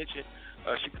Kels Kitchen.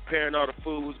 She preparing all the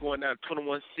foods, going down to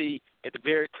 21C at the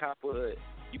very top of it.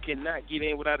 You cannot get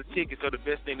in without a ticket, so the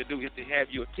best thing to do is to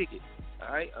have your ticket.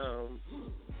 All right?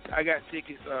 I got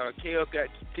tickets. Kels got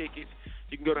tickets.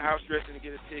 You can go to House Dressing and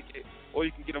get a ticket, or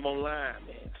you can get them online,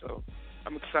 man. So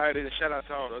I'm excited, and shout out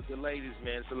to all those good ladies,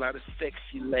 man. It's a lot of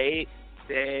sexy ladies.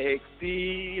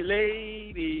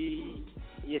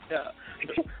 Yeah.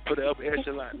 For the upper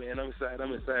echelon, man. I'm excited.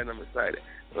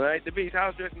 All right, the Beach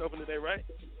House Dressing open today, right?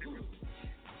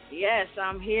 Yes,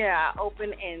 I'm here. I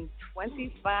open in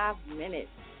 25 minutes.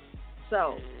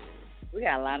 So, we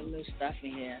got a lot of new stuff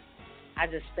in here. I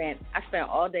spent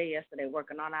all day yesterday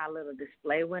working on our little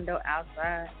display window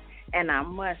outside, and I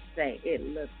must say, it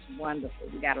looks wonderful.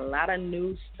 We got a lot of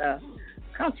new stuff.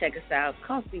 Come check us out.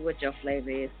 Come see what your flavor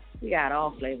is. We got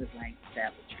all flavors like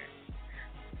Salad Tree.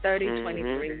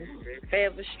 3023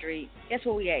 Fayetteville Street. Guess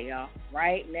where we at, y'all?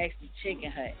 Right next to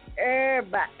Chicken Hut.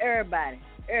 Everybody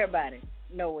Everybody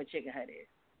know what Chicken Hut is.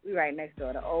 We right next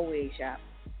door, the old wig shop.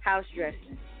 House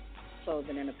dressing,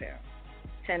 clothing and apparel.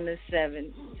 10 to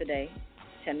 7 today,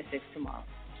 10 to 6 tomorrow.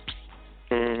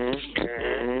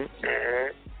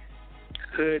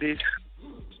 Hoodies,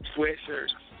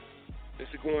 sweatshirts. This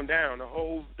is going down. The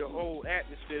whole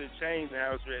atmosphere has changed in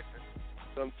house dressing.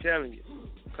 So I'm telling you,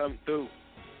 come through.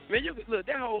 Man, look,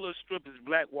 that whole little strip is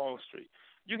Black Wall Street.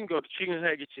 You can go to Chicken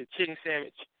Hut, get your chicken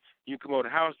sandwich. You can come over to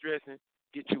house dressing,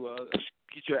 get you an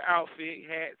outfit,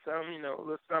 hat, something, a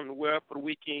little something to wear for the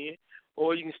weekend.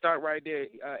 Or you can start right there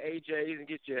at AJ's and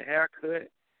get your haircut.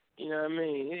 You know what I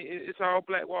mean? It's all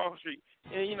Black Wall Street.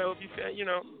 And, if you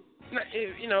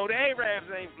the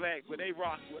Arabs ain't black, but they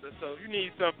rock with us. So if you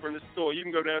need something from the store, you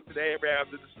can go down to the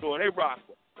Arabs at the store. They rock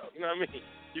with us. You know what I mean?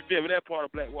 You feel me? That part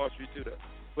of Black Wall Street, too, though.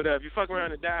 But if you fuck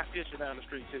around and die Fisher down the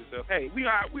street, too. So, hey, we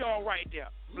all right there.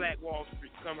 Black Wall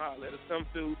Street. Come out. Let us come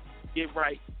through. Get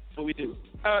right. That's what we do.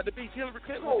 The beach Hillary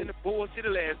Clinton was in the bullshit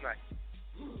last night.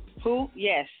 Who?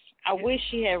 Yes. I wish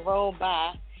she had rolled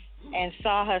by and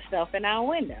saw herself in our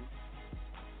window.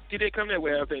 She didn't come that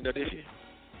way, I think, though, did she?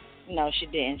 No, she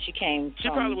didn't. She came. She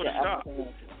probably would have stopped.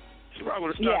 She probably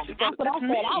would have stopped. Yeah, that's what I said.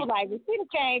 I was like, if she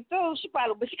came through,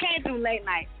 but she came through late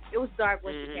night. It was dark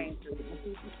when she came through.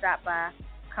 She stopped by,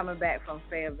 coming back from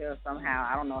Fayetteville somehow.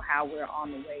 I don't know how we're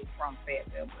on the way from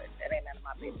Fayetteville, but that ain't none of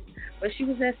my business. But she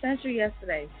was at Century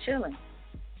yesterday, chilling.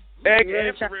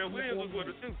 And Pharrell Williams was with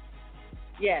her too.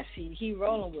 Yes, he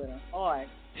rolling with her hard.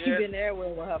 She been there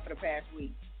with her for the past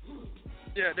week.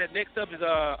 Yeah, that next up is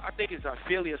I think it's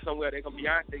Philly or somewhere. They're gonna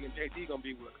Beyonce and JT gonna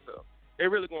be with us. So they're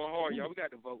really going hard, y'all. We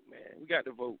got to vote, man. We got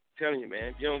to vote. I'm telling you,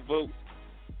 man. If you don't vote,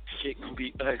 shit gonna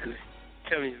be ugly. I'm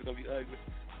telling you, it's gonna be ugly.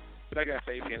 But I got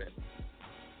faith in it.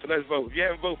 So let's vote. If you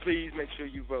haven't voted, please make sure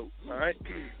you vote. All right.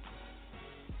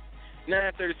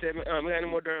 9:37. We got any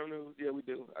more Durham news? Yeah, we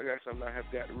do. I got something I have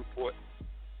got to report.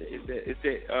 It's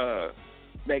that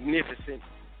magnificent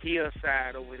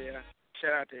hillside over there.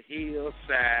 Shout out to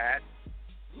Hillside.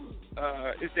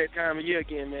 It's that time of year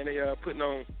again, man. They are putting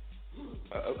on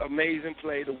amazing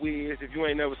play, The Wiz. If you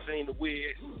ain't never seen The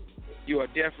Wiz, you are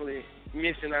definitely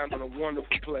missing out on a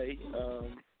wonderful play.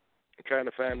 I'm trying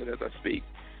to find it as I speak.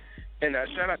 And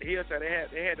shout out to Hillside.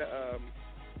 They had a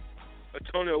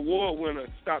Tony Award winner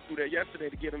stop through there yesterday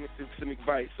to get him some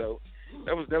advice. So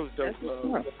that was dope.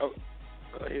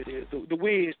 Here it is. The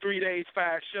Wiz, 3 days,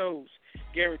 5 shows,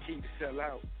 guaranteed to sell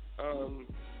out. I'm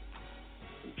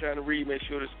trying to read, make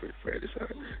sure this is pretty fair. It's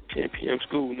 10 p.m.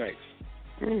 school nights.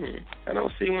 I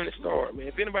don't see when it starts, man.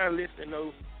 If anybody listening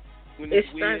knows when this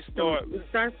Wiz starts. It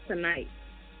starts tonight.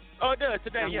 Oh, it does.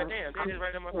 Today, yeah, damn. That is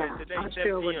right in my face. Today, 7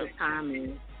 p.m. What the time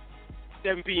is.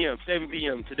 7 p.m.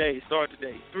 today. Start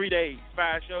today. 3 days,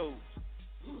 5 shows.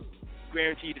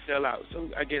 Guaranteed to sell out. So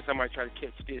I guess I might try to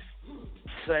catch this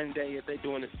Sunday if they're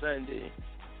doing it Sunday.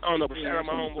 I don't know, but shout out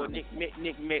my homeboy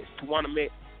Nick Metz, Tawana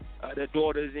Metz. Their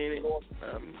daughter's in it.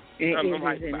 I'm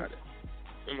hyped about it.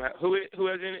 Who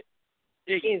is in it?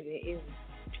 Izzy,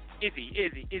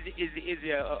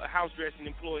 a house dressing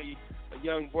employee, a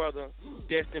young brother,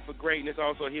 destined for greatness,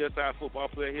 also a Hillside football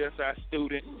player, Hillside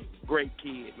student. Great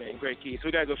kid, man, great kid. So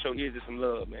we got to go show Izzy some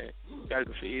love, man. Got to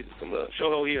go show Izzy some love.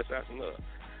 Show whole Hillside some love.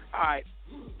 All right,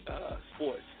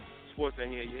 sports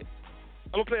ain't here yet.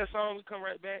 I'm going to play a song. We come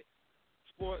right back.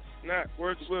 Sports, not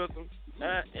words of wisdom.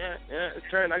 It's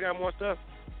turn. I got more stuff.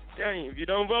 Telling you, if you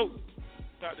don't vote,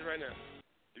 stop it right now.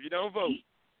 If you don't vote,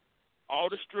 all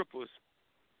the strippers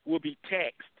will be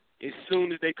taxed as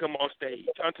soon as they come off stage.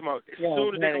 I'm talking about as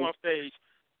soon as they come off stage.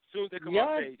 As soon as they come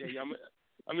off stage,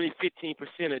 I mean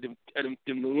 15% of them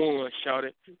the ones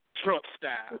shouted Trump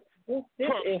style. This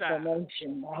Trump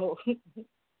information, bro.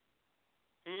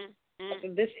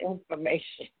 This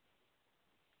information.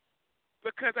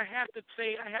 Because I have to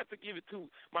give it to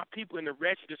my people in the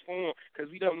wretchedest form, because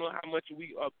we don't know how much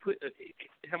we are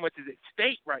how much is at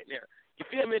stake right now. You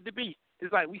feel me? The beat.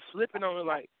 It's like we slipping on it.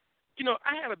 Like,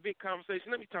 I had a big conversation.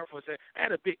 Let me talk for a second. I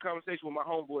had a big conversation with my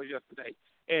homeboys yesterday,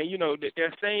 and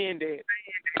they're saying that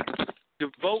the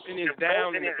voting is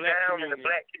down in the black community.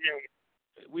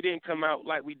 We didn't come out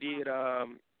like we did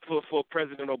for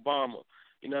President Obama.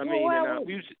 You know what I mean? And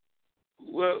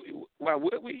why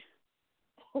would we?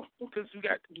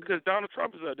 Because Donald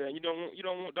Trump is up there, and you don't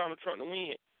want Donald Trump to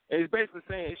win. And it's basically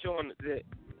saying, it's showing that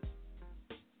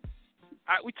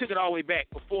we took it all the way back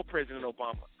before President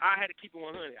Obama. I had to keep it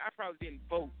 100. I probably didn't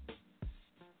vote.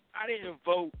 I didn't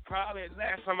vote. Probably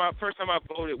first time I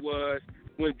voted was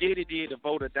when Diddy did the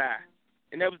Vote or Die,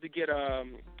 and that was to get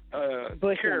Curry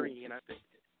in, I think.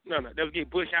 No, that was to get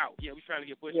Bush out. Yeah, we trying to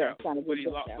get Bush out, but he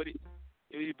lost. But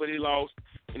he lost.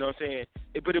 You know what I'm saying?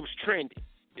 But it was trending.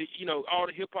 all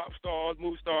the hip-hop stars,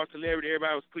 movie stars, celebrity,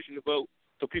 everybody was pushing the vote,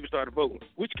 so people started voting,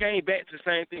 which came back to the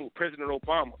same thing with President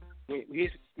Obama.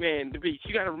 Man, the beach,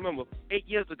 you got to remember, 8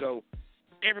 years ago,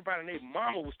 everybody and their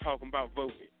mama was talking about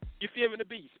voting. You feel me, the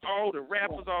beach? All the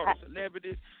rappers, all the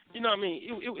celebrities, you know what I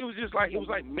mean? It was just like, it was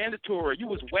like mandatory. You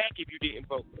was whack if you didn't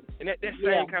vote. And that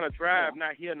same kind of drive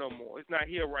not here no more. It's not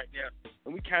here right now.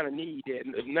 And we kind of need that.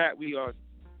 And if not, we are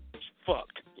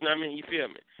fucked. You know what I mean? You feel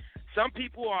me? Some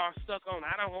people are stuck on,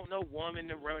 I don't want no woman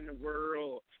to run the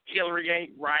world. Hillary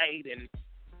ain't right.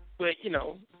 But,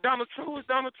 Donald Trump is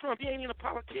Donald Trump. He ain't even a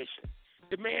politician.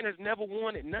 The man has never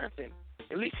wanted nothing.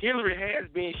 At least Hillary has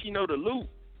been. She know the loop.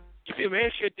 You feel me?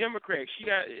 She a Democrat. She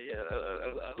got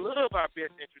a little of our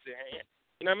best interest at hand.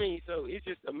 You know what I mean? So it's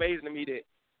just amazing to me that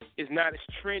it's not as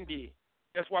trendy.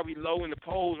 That's why we low in the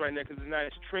polls right now, because it's not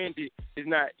as trendy. It's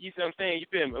not, you see what I'm saying? You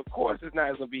feel me? Of course it's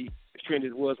not going to be as trendy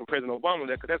as it was when President Obama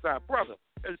was there, because that's our brother.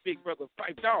 That's Big Brother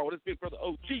Fight Dog. That's Big Brother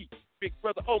OG. Big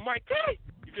Brother Oh My God.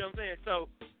 You feel what I'm saying? So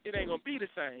it ain't going to be the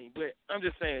same. But I'm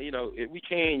just saying, if we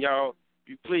can, y'all,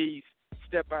 you please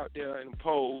step out there and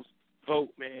polls, vote,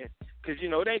 man. Because,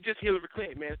 it ain't just Hillary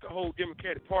Clinton, man. It's the whole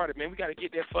Democratic Party, man. We got to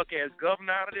get that fuck-ass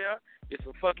governor out of there. Get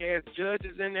some fuck-ass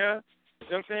judges in there. You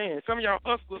know what I'm saying? Some of y'all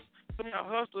hustlers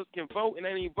can vote and they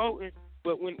ain't even voting,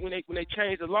 but when they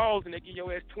change the laws and they give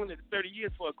your ass 20 to 30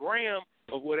 years for a gram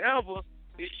or whatever,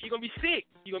 you're going to be sick.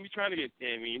 You're going to be trying to get,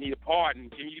 you need a pardon.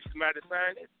 Can you get somebody to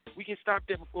sign it? We can stop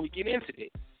that before we get into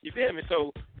that. You feel me?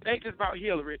 So it ain't just about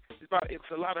Hillary. It's a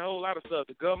whole lot of stuff.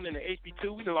 The governor and the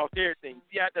HB2, we done lost everything.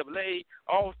 CIAA,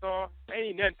 All-Star,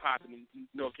 ain't nothing popping in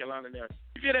North Carolina now.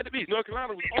 You feel that to be? North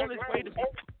Carolina was on its way to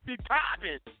be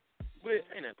popping. But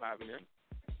ain't nothing popping now.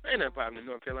 Ain't nothing popping in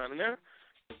North Carolina now.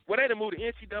 Well, they done moved the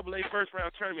NCAA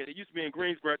first-round tournament. It used to be in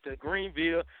Greensboro to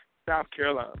Greenville, South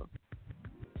Carolina.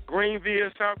 Greenville,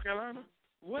 South Carolina?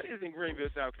 What is in Greenville,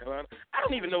 South Carolina? I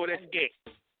don't even know where that's at.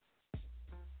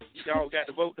 Y'all got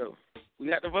to vote, though. We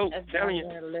got to vote. I'm telling you.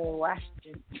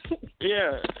 Washington.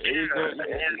 Yeah.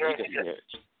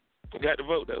 We got to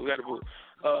vote, though. We got to vote.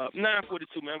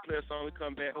 9:42, man. I'm Claire Song. We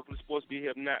come back. Hopefully, sports be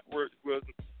here. Not work. I'm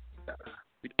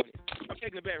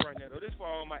taking it back right now, though. This for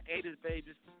all my 80s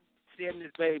babies,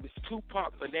 70s babies,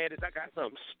 Tupac fanatics. I got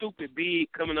something stupid big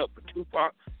coming up for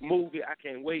Tupac movie. I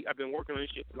can't wait. I've been working on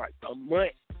this shit for like a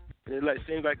month. And it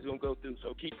seems like it's going to go through.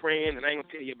 So keep praying. And I ain't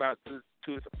going to tell you about it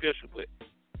till it's official. But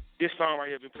this song right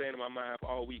here has been playing in my mind for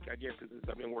all week, I guess, because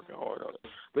I've been working hard on it.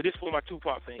 But this is for my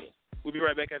Tupac fans. We'll be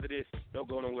right back after this. Don't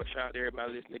go nowhere. Shout out to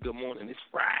everybody listening. Good morning. It's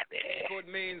Friday. Good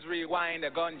means rewind. The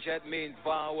gunjet means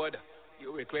forward.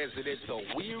 You requested it, so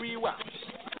we rewind.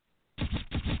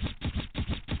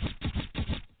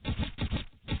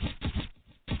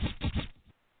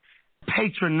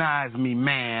 Patronize me,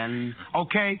 man.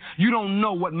 Okay? You don't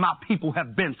know what my people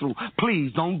have been through.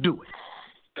 Please don't do it.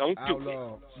 Don't do it.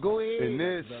 Go ahead. In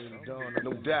this,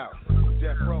 no doubt.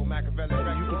 Death Row, Machiavelli.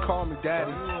 You can call me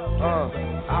daddy.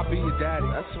 I'll be your daddy.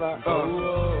 That's right.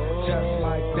 Just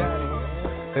like daddy.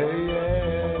 Hey, yeah.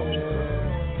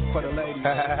 For the ladies.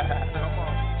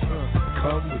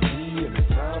 Come with me in the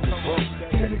time of vote.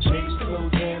 And the chicks slow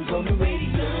jams on the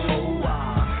radio. Oh, I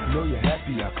know you're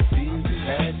happy. I can see you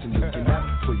dancing, looking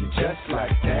out for you just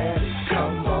like daddy.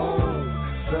 Come on.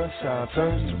 Sunshine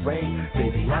turns to rain.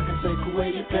 Baby, I can take away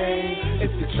your pain.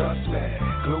 If you trust me,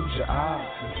 close your eyes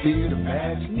and feel the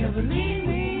magic. Never leave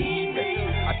me.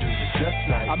 I do it just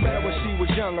like I met her when she was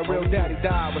younger. Real daddy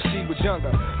died when she was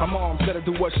younger. Her mom let her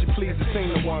do what she pleased to sing.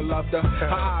 The one loved her. Her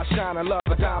eyes shine and love.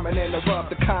 A diamond in the rough,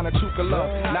 the kind of you can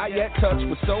love. Not yet touched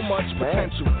with so much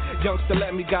potential. Youngster,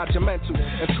 let me guide your mental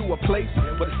into a place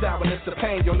where the sourness of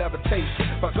pain you'll never taste.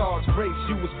 By God's grace,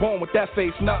 you was born with that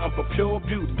face, nothing but pure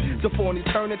beauty. So for an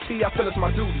eternity, I feel it's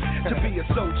my duty to be a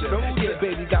soldier. Yeah,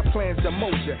 baby, got plans to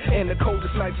mold you. And the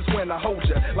coldest nights is when I hold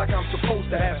you, like I'm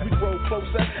supposed to. As we grow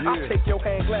closer, I'll take your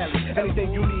hand gladly.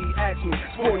 Anything you need, ask me.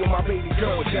 Spoil my baby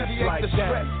girl just like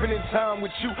that. Spending time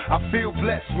with you, I feel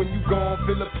blessed. When you gone,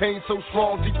 feel the pain so strong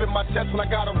deep in my chest. When I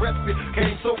got arrested,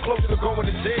 came so close to going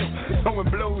to jail. Throwing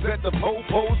blows at the post,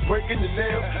 breaking your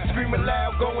nails, screaming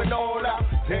loud, going all out.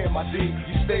 Damn, my D,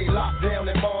 you stay locked down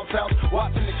at mom's house,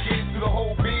 watching the kids through the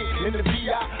whole bid. In the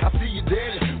VI, I see you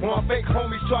daily. When my fake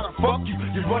homies try to fuck you,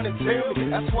 you run and tell me.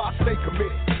 That's why I stay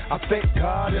committed. I thank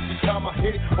God every time I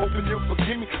hit it. Hoping you'll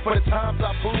forgive me for the times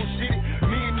I bullshitted.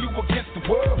 Me and you against the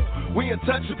world, we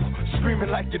untouchable.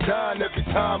 Screaming like you're dying every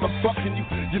time I'm fucking you.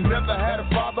 You never had a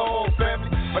father or a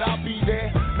family, but I'll be there.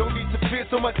 No need to fear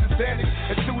so much insanity.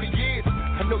 And through the years,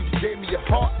 I know you gave me your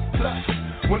heart. Plus,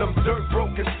 when I'm dirt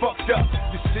broke and fucked up,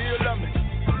 you still love me.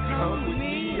 Come with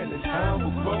me and the time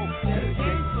will go.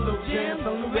 Dedicate slow jams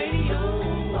on the radio.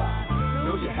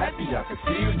 Know you're happy, I can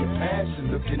feel your passion.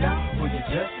 Looking out for you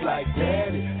just like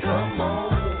daddy. Come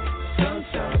on,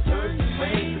 sunshine, turn to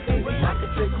rain. Baby, I can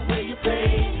take away your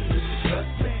pain.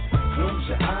 Just me, close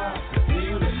your eyes,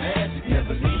 feel the magic.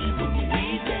 Never leave when you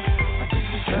need me. I think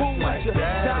you just like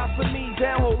daddy. Die for me,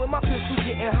 down holding my pistol,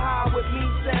 getting high with me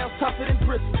sounds tougher than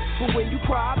bristle. But when you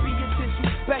cry, I'll be your tissue.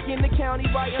 Back in the county,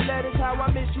 writing letters, how I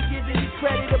miss you. Giving you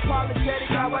credit, apologetic,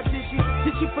 how I dish you.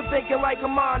 Dish you for thinking like a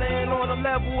minor. And on a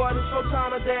level of the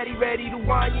Sultana, daddy, ready to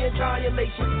wine you and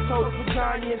dilation. Total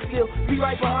vagina and still be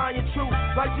right behind your truth.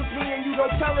 Like just me and you,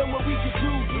 don't tell him what we can do.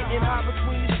 Getting high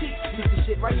between the sheets. Get the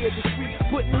shit right here at the street.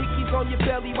 Putting hickeys on your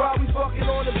belly while we fucking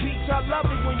on the beach. I love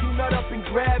it when you nut up and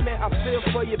grab me. I feel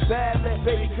for your bad, that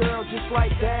baby girl, just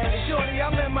like that. Shorty,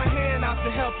 I lend my hand out to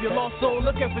help you. Lost soul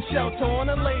looking for shelter on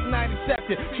a late night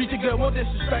accepted. Treat you good, won't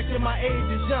disrespect you. My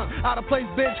age is young. Out of place,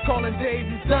 bitch, calling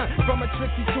Davy's done. From a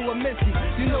tricky to a missy.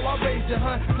 You know I raised her,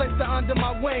 hun. Placed her under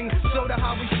my wing. Showed her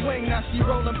how we swing. Now she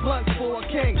rolling blunts for a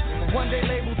king. One day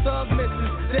label thug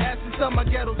misses. The essence of my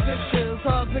ghetto sisters.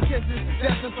 Hugs and kisses.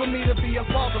 Destined for me to be a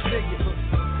father figure.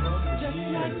 Just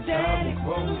like daddy.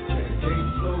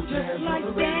 Just like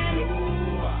daddy.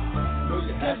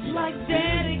 Just like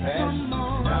daddy, come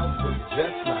on.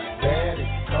 Just like daddy,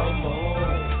 come on.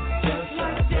 Just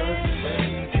like daddy,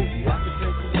 baby, I can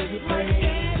take away your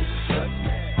pain. Just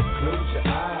close your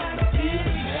eyes, I feel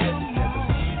the magic. Never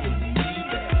leave when you need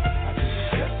that. I can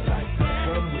just like that.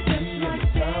 Come with me in the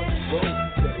time we roll.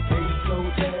 Dedicated slow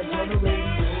jazz on the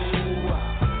radio. I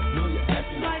know you're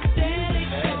happy, like daddy,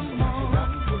 come on.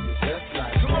 For you just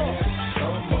like daddy,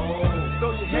 come on.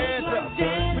 Throw your hands up,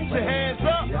 put your hands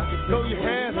up. Throw your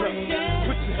hands up,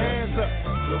 put your hands up.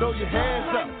 Throw your hands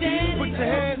up, put your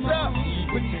hands up,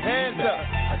 put your hands up.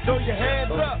 Throw your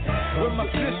hands up. Where my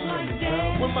sisters,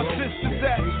 where my sisters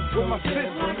at? Where my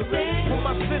sisters, where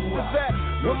my sisters at?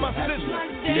 Where my sisters,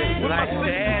 where my sisters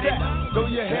at? Throw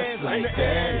your hands in the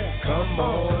air. Come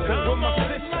on. Where my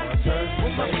sisters,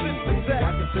 where my sisters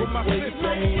at? Where my sisters,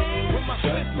 where my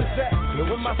sisters at?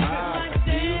 Where my sisters,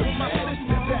 where my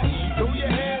sisters at? Throw your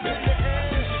hands in the air.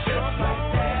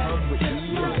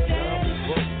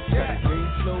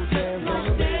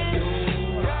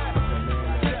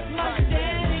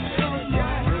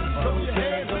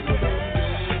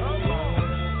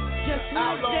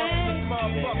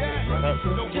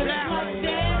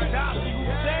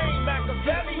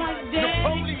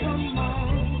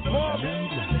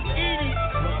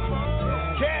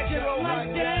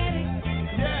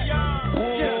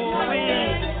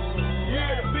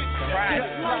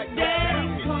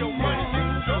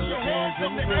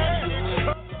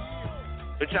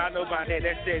 But y'all know about that.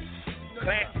 That says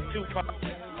classic Tupac.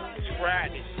 It's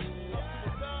Friday.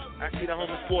 I see the Home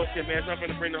of Sports here, man. So I'm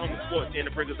going to bring the Home of Sports in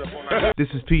to bring us up on our... This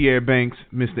is Pierre Banks,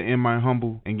 Mr. M. My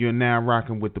Humble, and you're now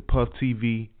rocking with the Puff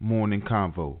TV Morning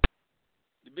Convo.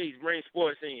 The Beast, bring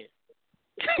sports in.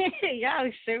 Y'all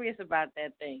are serious about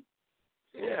that thing.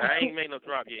 Yeah, I ain't made no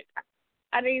drop yet.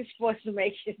 I need sports to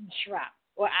make it drop.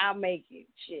 Or I'll make it.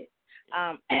 Shit.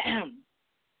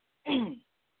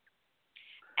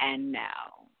 And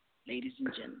now, ladies and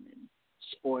gentlemen,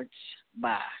 sports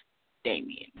by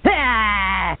Damien.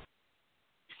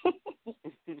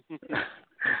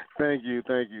 Thank you,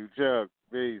 Chuck.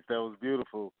 Beast, that was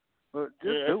beautiful. But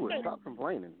just do it. Stop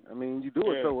complaining. I mean, you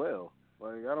do it so well.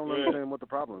 Like, I don't understand what the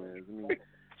problem is. I mean,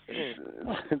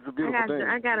 it's a beautiful thing.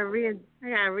 I gotta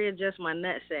readjust my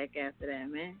nutsack after that,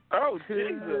 man. Oh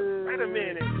Jesus! Wait a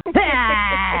minute.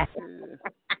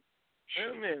 Wait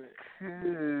a minute.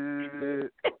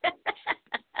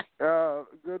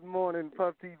 Good morning,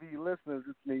 Puff TV listeners.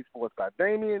 It's me, Sports by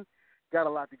Damien. Got a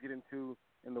lot to get into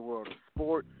in the world of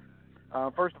sports.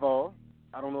 First of all,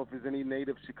 I don't know if there's any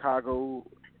native Chicagoans,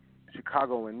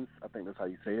 I think that's how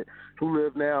you say it, who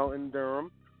live now in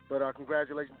Durham. But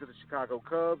congratulations to the Chicago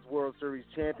Cubs, World Series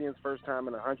champions, first time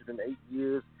in 108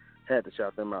 years. Had to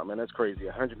shout them out, man. That's crazy.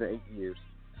 108 years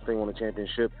since they won a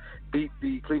championship. Beat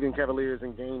the Cleveland Cavaliers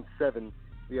in Game 7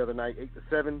 the other night,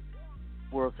 8-7.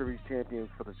 World Series champions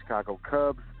for the Chicago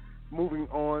Cubs. Moving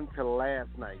on to last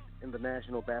night in the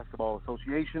National Basketball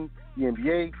Association, the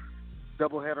NBA,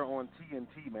 doubleheader on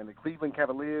TNT, man. The Cleveland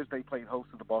Cavaliers, they played host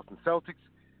to the Boston Celtics.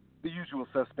 The usual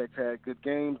suspects had good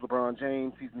games. LeBron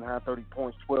James, season-high 30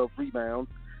 points, 12 rebounds.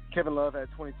 Kevin Love had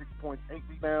 26 points, 8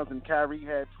 rebounds, and Kyrie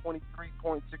had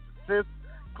 23.6 assists.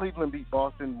 Cleveland beat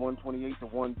Boston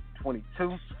 128-122.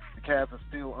 The Cavs are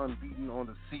still unbeaten on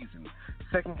the season.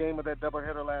 Second game of that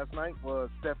doubleheader last night was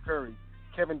Steph Curry,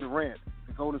 Kevin Durant.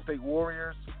 The Golden State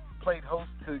Warriors played host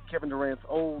to Kevin Durant's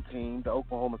old team, the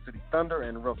Oklahoma City Thunder,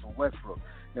 and Russell Westbrook.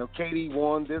 Now, KD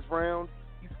won this round.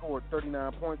 He scored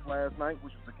 39 points last night,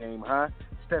 which was a game high.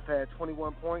 Steph had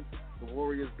 21 points. The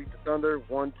Warriors beat the Thunder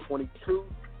 122-96.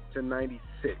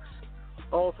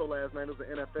 Also last night was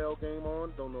an NFL game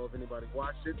on. Don't know if anybody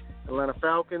watched it. Atlanta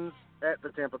Falcons at the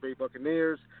Tampa Bay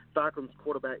Buccaneers. Falcons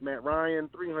quarterback Matt Ryan,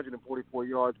 344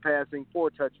 yards passing, 4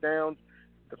 touchdowns.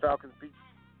 The Falcons beat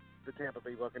the Tampa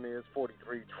Bay Buccaneers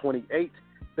 43-28.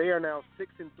 They are now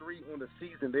 6-3 on the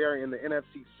season. They are in the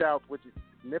NFC South, which is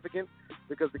significant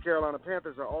because the Carolina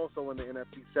Panthers are also in the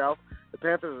NFC South. The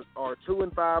Panthers are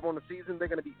 2-5 on the season. They're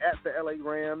going to be at the LA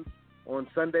Rams on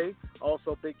Sunday.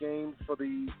 Also big games for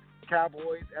the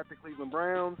Cowboys at the Cleveland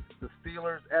Browns, the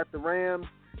Steelers at the Rams,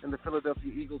 and the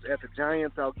Philadelphia Eagles at the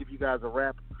Giants. I'll give you guys a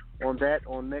wrap on that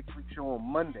on next week's show on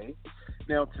Monday.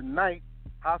 Now tonight,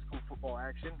 high school football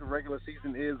action. The regular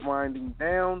season is winding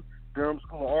down. Durham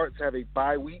School of Arts have a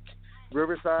bye week.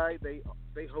 Riverside, they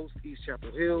host East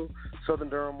Chapel Hill. Southern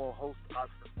Durham will host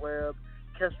Oxford Webb.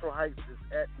 Kestrel Heights is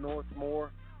at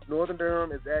Northmore. Northern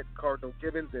Durham is at Cardinal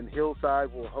Gibbons, and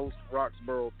Hillside will host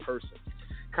Roxborough Person.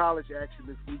 College action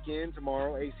this weekend,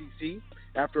 tomorrow, ACC.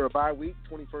 After a bye week,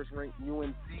 21st ranked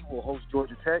UNC will host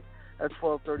Georgia Tech at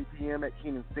 12:30 p.m. at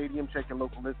Kenan Stadium. Check your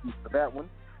local listings for that one.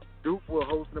 Duke will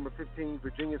host number 15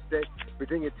 Virginia Tech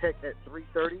at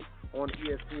 3:30 on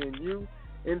ESPNU.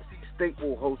 NC State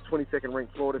will host 22nd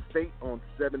ranked Florida State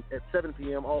at 7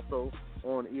 p.m. also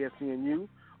on ESPNU.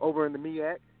 Over in the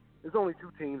MEAC, there's only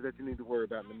 2 teams that you need to worry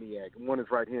about in the MEAC. One is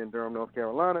right here in Durham, North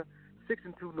Carolina.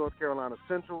 6-2 North Carolina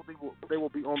Central. They will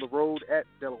be on the road at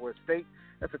Delaware State.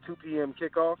 That's a 2 p.m.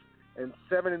 kickoff. And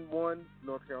 7-1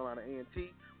 North Carolina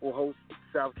A&T will host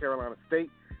South Carolina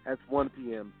State. That's 1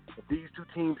 p.m. If these 2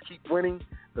 teams keep winning,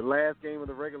 the last game of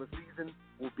the regular season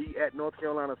will be at North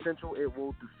Carolina Central. It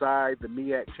will decide the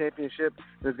MEAC championship.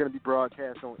 It's going to be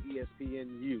broadcast on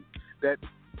ESPNU. That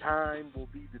time will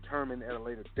be determined at a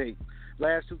later date.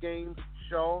 Last 2 games,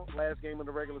 Shaw, last game of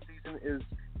the regular season is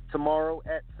tomorrow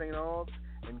at St. Aug's,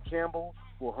 and Campbell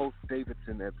will host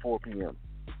Davidson at 4 p.m.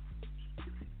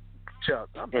 Chuck,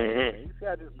 I'm you see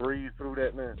I just breeze through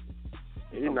that, man.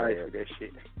 You nice with that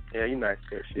shit. Yeah, you nice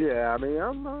with that shit. Yeah, I mean,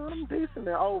 I'm decent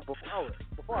there.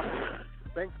 Before I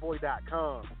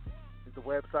Banksboy.com is the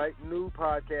website. New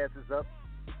podcast is up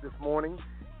this morning.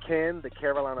 Can the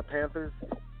Carolina Panthers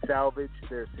salvage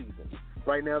their season?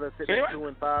 Right now they're sitting at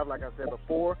 2-5, like I said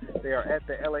before. They are at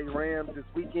the LA Rams this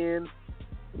weekend.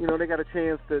 You know, they got a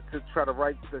chance to try to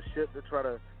right the ship, to try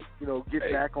to,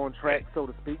 get back on track, so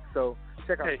to speak. So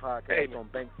check out the podcast on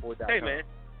Banksboy.com. Hey, man.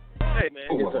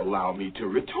 Well, allow me to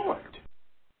retort.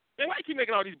 Man, why you keep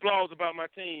making all these blogs about my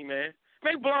team, man?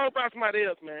 Make a blog about somebody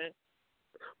else, man.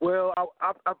 Well,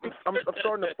 I'm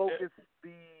starting to focus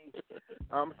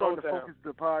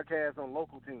the podcast on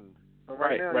local teams. So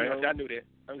right now, I knew that.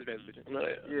 I'm just messing with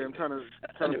you. Yeah, I'm trying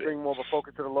to bring more of a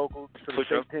focus to the locals, to the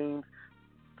state teams.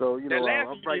 So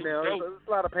right now, there's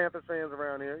a lot of Panthers fans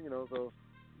around here. So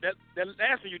that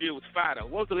last one you did was fire.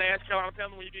 What was the last Carolina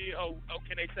Panthers when you did? Oh,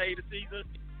 can they save the season?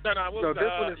 No.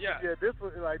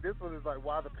 This one is like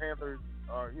why the Panthers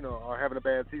are having a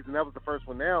bad season. That was the first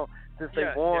one. Now, since they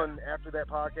won after that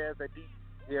podcast, they beat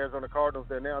the Arizona Cardinals.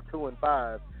 They're now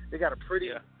 2-5. They got a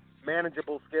pretty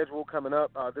manageable schedule coming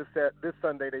up. This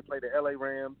Sunday they play the LA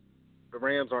Rams. The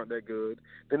Rams aren't that good.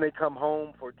 Then they come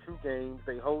home for 2 games.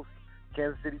 They host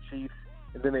Kansas City Chiefs,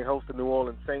 and then they host the New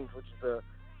Orleans Saints, which is a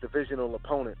divisional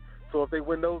opponent. So if they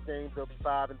win those games, they'll be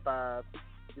 5-5.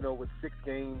 With 6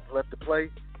 games left to play,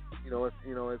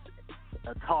 it's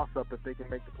a toss-up if they can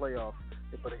make the playoffs,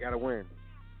 but they got to win.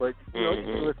 But you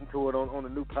can listen to it on the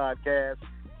new podcast.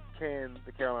 Can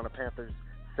the Carolina Panthers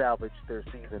salvage their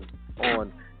season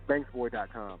on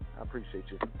Banksboy.com? I appreciate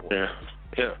your support.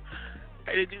 Yeah.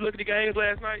 Hey, did you look at the games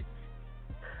last night?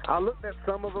 I looked at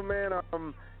some of them, man. I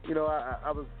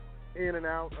was in and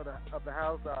out of the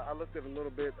house. I looked at a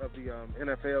little bit of the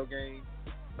NFL game,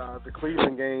 the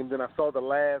Cleveland game. Then I saw the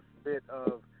last bit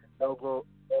of the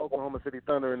Oklahoma City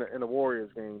Thunder and the Warriors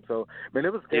game. So, man,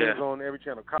 it was games on every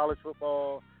channel. College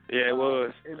football. Yeah, it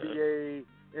was. NBA,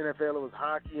 NFL. It was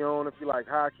hockey on if you like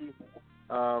hockey.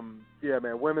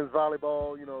 Man, women's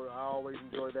volleyball. I always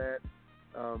enjoy that.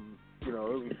 It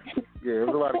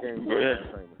was a lot of games.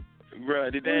 Bro,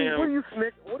 what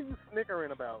are you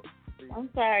snickering about? I'm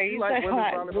sorry. You like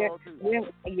women's volleyball too?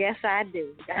 Yes, I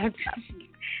do.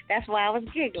 That's why I was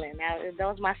giggling. That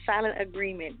was my silent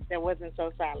agreement. That wasn't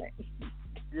so silent.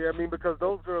 Yeah, I mean, because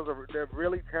those girls they're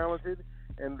really talented,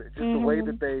 and just the way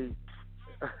that they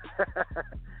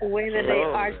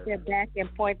arch their back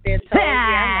and point their toes.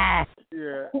 My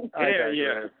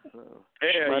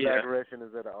digression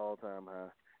is at an all-time high.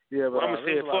 Yeah, but I'm gonna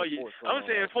say it for you. I'm gonna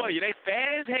say it for you. They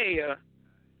fat as hell.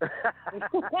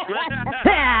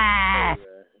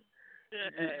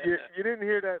 You didn't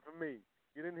hear that from me.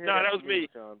 You didn't hear that that was from me.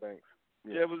 Sean, thanks.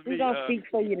 Yeah, that was me. We're going to speak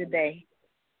for you today.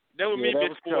 That was me,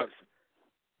 Big Sports.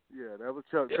 Yeah, that was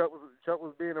Chuck. Chuck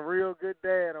was being a real good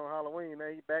dad on Halloween. Now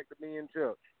he back to being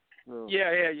Chuck. So,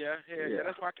 Yeah.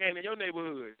 That's why I came in your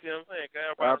neighborhood. See what I'm saying?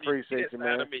 I appreciate you,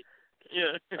 man.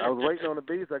 Yeah. I was waiting on the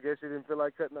beef. I guess you didn't feel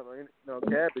like cutting up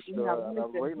cabbage. So I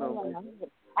was waiting on the beef.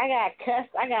 I got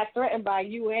cussed. I got threatened by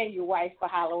you and your wife for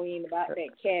Halloween about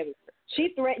that cabbage. You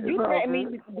threatened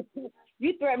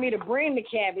me to bring the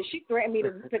cabbage. She threatened me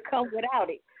to come without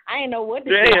it. I didn't know what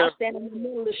to do. I was standing in the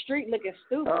middle of the street looking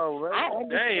stupid. Oh, well.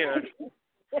 Damn,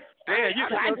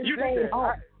 you did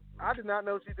that. I did not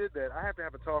know she did that. I have to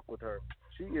have a talk with her.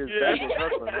 She is fabulous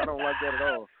hustling. I don't like that at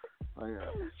all.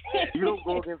 You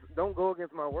don't go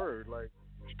against my word.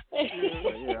 I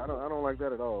don't like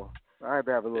that at all. I had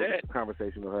to have a little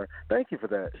conversation with her. Thank you for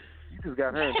that. You just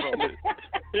got her in trouble.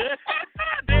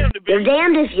 You're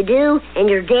damned if you do, and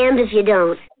you're damned if you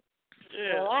don't.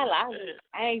 Yeah. Well,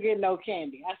 I ain't getting no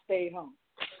candy. I stayed home.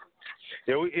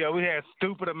 Yeah, we had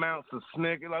stupid amounts of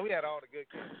Snickers. We had all the good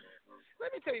candy.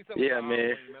 Let me tell you something. Yeah,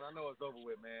 man. I know it's over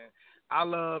with, man. I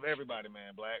love everybody,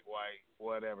 man. Black, white,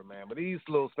 whatever, man. But these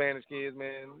little Spanish kids,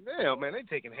 man, they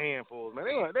taking handfuls, man.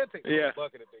 They're taking a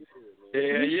bucket if they could,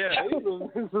 man. Yeah. These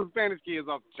little Spanish kids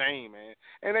off the chain, man.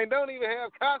 And they don't even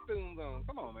have costumes on.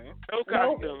 Come on, man. No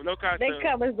costume. They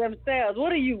cover themselves.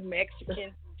 What are you,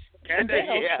 Mexican? Can they?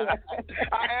 Yeah.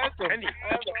 I asked them. What are you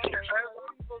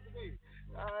supposed to be?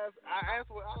 I asked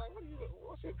him,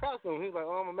 what's your costume? He's like,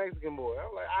 I'm a Mexican boy.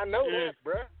 I'm like, I know that,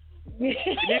 bruh.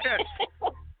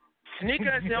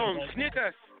 Sneakers, home.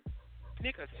 Sneakers.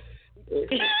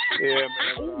 Yeah,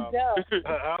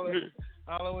 man.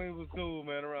 Halloween was cool,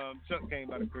 man. Chuck came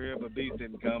by the crib, but Beast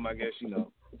didn't come. I guess, he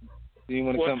didn't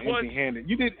want to come empty-handed.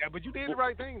 But you did the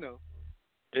right thing, though.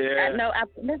 Yeah.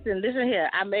 Listen here.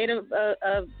 I made a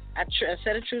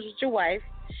set of truths with your wife.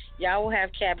 Y'all will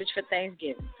have cabbage for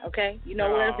Thanksgiving, okay? You know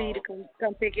where to be to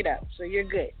come pick it up, so you're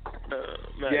good.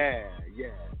 Yeah.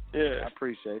 Yeah. I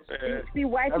appreciate it. Yeah. See,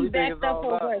 wifey backed up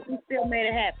for work. We still made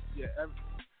it happen. Yeah.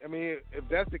 I mean, if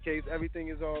that's the case, everything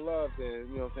is all love then,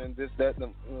 you know what I'm saying? This, that,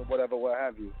 whatever, what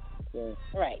have you. So,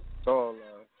 right. It's all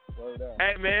love. Word out.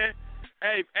 Hey, man.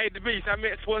 Hey, the Beast, I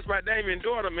met Sports by Damien's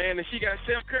daughter, man, and she got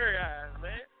Steph Curry eyes,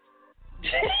 man.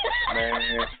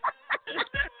 Man.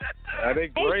 Are they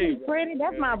great? Ain't she pretty?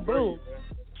 That's my boo.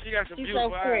 She got some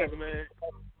beautiful eyes, man.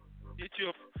 Get you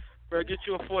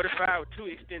a 45 with 2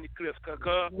 extended clips,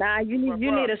 Nah, you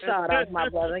need a sawed off, my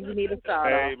brother. You need a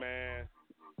sawed off. Hey, man.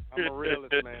 I'm a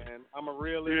realist, man. I'm a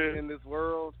realist in this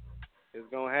world. It's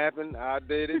gonna happen. I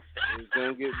did it. It's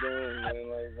gonna get done, man.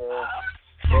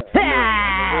 I'm a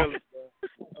realist,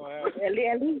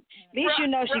 At least you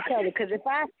know she covered. Because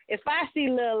if I see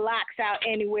little locks out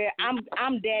anywhere,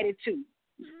 I'm daddy too.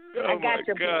 Oh, I got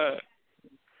your God.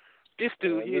 This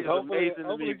dude here is amazing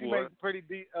to me, boy.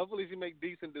 Hopefully she make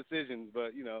decent decisions,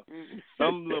 but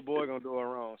some little boy gonna do her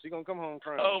wrong. She gonna come home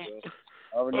crying.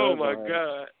 Oh my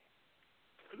God.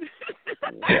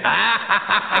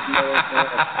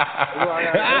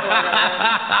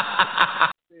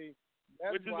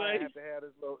 That's why I have to have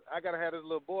this little. I gotta have this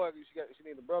little boy. She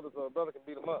needs a brother, so her brother can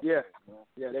beat him up. Yeah,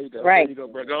 there you go. Right. There you go,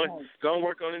 bro. Go and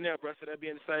work on it now, bro. So that be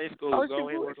in the same school. Go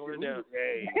ahead and work on it now.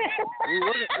 Hey, we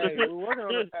were working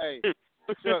on it. Hey,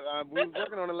 Chuck, we was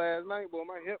working on it last night, boy.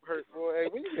 My hip hurt, boy. Hey,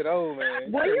 when you get old,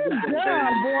 man. Boy, you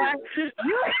dumb, boy.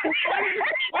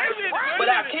 But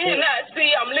I cannot see.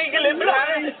 I'm legally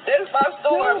blind. That's my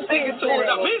story. I'm sticking to it.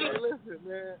 I'm Listen,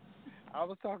 man. I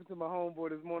was talking to my homeboy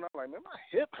this morning. I was like, man, my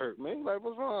hip hurt, man. He's like,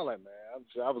 what's wrong? I'm like, man,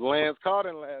 I was Lance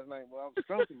Carter last night, boy. I was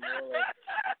something,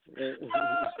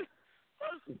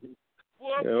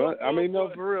 boy. I mean, no,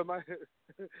 for real, my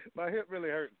hip really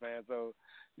hurts, man. So,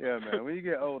 yeah, man, when you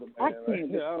get older, man, I don't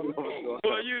know what's going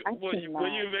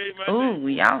on. You made my ooh,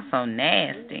 y'all so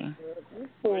nasty.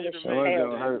 It's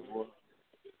gonna hurt, boy.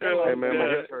 Hey, man, my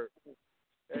hip hurt.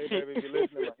 Hey, baby, if you're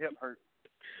listening, my hip hurt.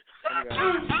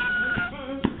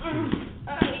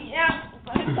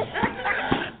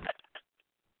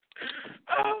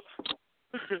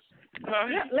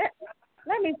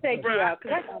 Let me take you out,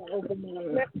 because I got to open my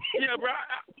lips. Yeah, bro,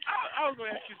 I was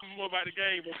going to ask you some more about the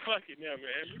game, but fuck it now,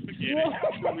 man. Forget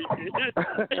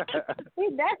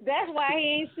it. That's why he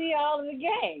ain't see all of the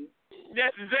game.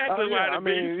 That's exactly why. I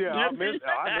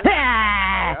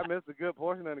missed a good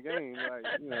portion of the game. Like,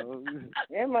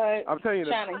 I'm telling you,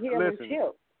 trying to heal his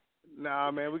hip.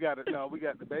 Nah, man, we got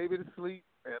the baby to sleep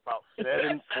at about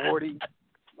 7:40.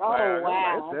 Oh,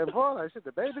 wow. It's that boy, like, shit,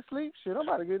 the baby sleep. Shit, I'm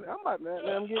about to get I'm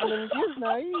getting them kids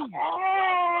naive.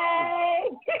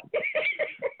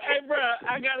 Hey, bro,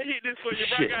 I gotta hit this for you,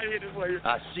 bro. Shit. I gotta hit this for you.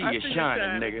 I see you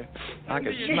shining, nigga. I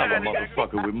can smell a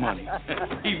motherfucker with money.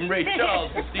 Even Ray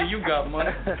Charles can see you got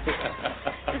money.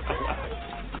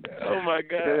 Oh, my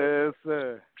God. Yes,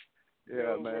 sir.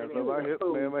 Yeah, man. So my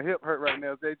hip hurt right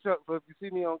now. Say, Chuck, so if you see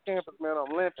me on campus, man,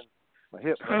 I'm limping. My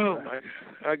hip hurt. Oh, my God.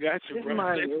 I got you,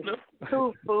 bro.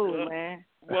 Too food, man.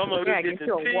 Well, I'm gotta get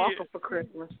you a walker for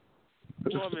Christmas.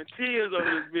 Boy, I'm in tears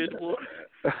over this bitch, boy.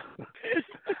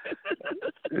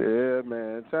 Yeah,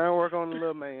 man. Try and work on the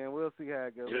little man. We'll see how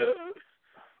it goes.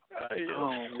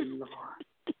 Oh, Lord.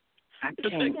 I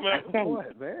What,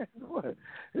 can't. man? What?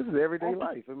 This is everyday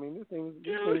life. I mean, these things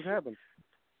happen.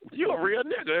 You a real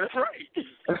nigga, that's right.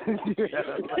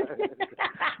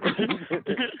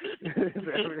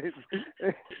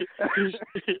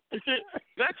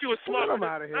 Not you a smart. I'm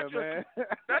out of here, man.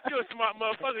 Not you a smart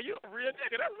motherfucker. You a real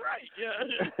nigga, that's right. Yeah.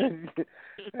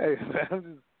 Hey,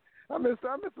 man, I miss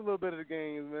a little bit of the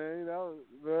games, man. You know,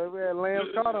 we had Lance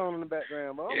Carter on in the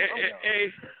background, but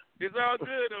hey, it's all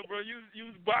good though, bro. You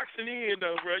was boxing in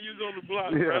though, bro. You was on the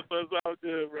block, bro. So it's all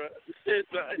good, bro. Yes,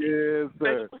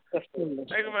 sir.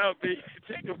 Take him out, B.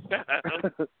 Take him out.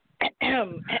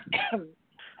 I'm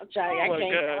trying. I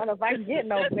don't know if I can get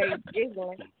no face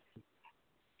giggling.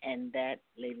 And that,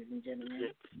 ladies and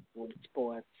gentlemen, was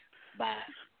sports by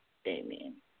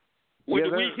Damien. With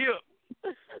the weak hip.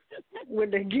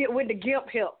 With the gimp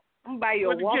hip. I'm buy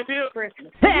you a walk for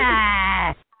Christmas.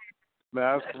 Man,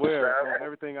 I swear,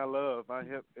 everything I love, my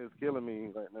hip is killing me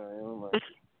right now. You know,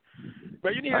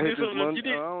 but you need to do something.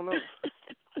 I don't know.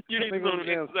 You need to go to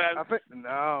the exercise.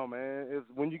 No, man. It's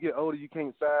when you get older, you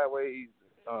can't sideways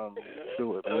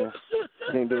do it, man.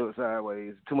 You can't do it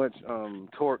sideways. Too much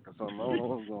torque or something. I don't know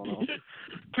what's going on.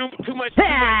 Too much. Hey,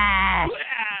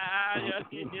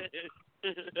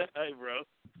 bro.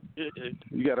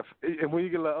 You gotta, and when you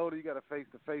get a little older, you gotta face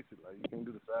to face it. Like you can't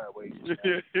do the sideways.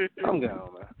 I'm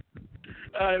gone, man.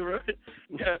 All right, bro.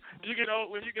 Yeah, you get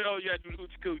old. When you get old, you gotta do the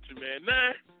hoochie coochie, man.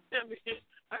 9.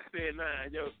 I said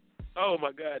 9, yo. Oh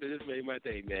my God, this made my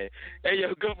day, man. Hey,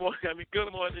 yo, good morning.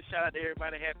 Good morning. Shout out to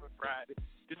everybody. Happy Friday.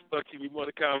 This is Buck TV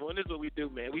Morning Convo, and this is what we do,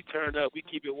 man. We turn up. We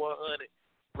keep it 100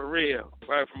 for real.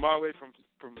 Right, from all the way from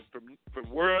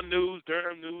world news,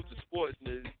 Durham news to sports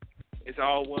news. It's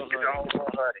all 100.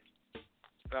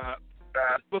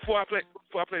 Before I play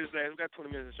this last, we got 20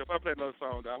 minutes of the show. Before I play another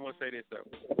song, though, I want to say this though.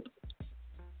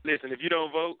 Listen, if you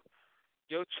don't vote,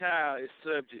 your child is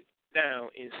subject down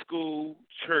in school,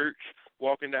 church,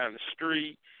 walking down the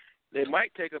street. They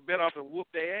might take a bet off and whoop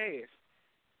their ass.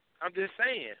 I'm just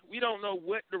saying, we don't know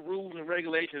what the rules and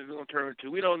regulations are going to turn to.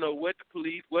 We don't know what the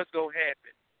police, what's going to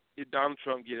happen if Donald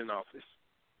Trump get in office.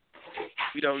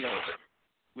 We don't know.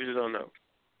 We just don't know.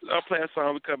 I'll play a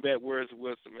song. We come back. Words of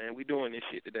Wilson, man. We doing this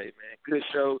shit today, man. Good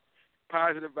show.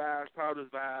 Positive vibes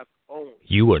only.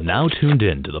 You are now tuned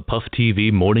in to the Puff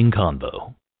TV Morning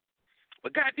Convo.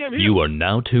 But goddamn, you are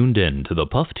now tuned in to the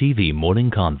Puff TV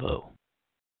Morning Convo.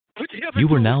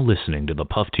 You are now listening to the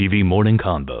Puff TV Morning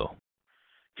Convo.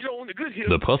 You don't want the good hip.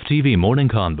 The Puff TV Morning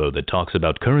Convo that talks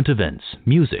about current events,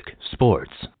 music,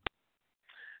 sports.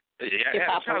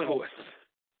 Hip-hop parade.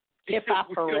 Hip-hop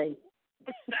parade.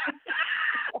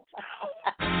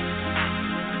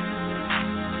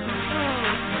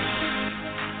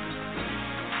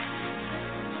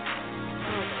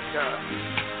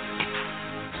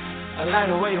 I like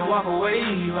the way you walk away,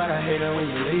 but I hate it when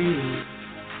you leave.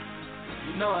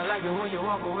 You know I like it when you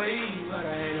walk away, but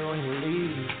I hate it when you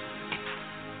leave.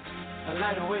 I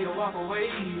like the way you walk away,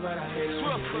 but I hate it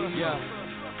when you leave. Yeah.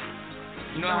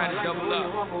 You know I had to double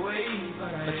up,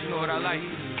 but you know what I like?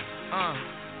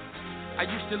 I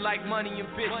used to like money and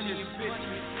bitches,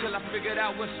 till I figured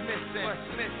out what's missing.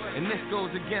 And this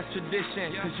goes against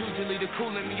tradition, cause usually the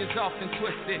cool in me is often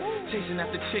twisted. Chasing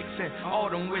after chicks and all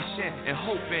them wishing and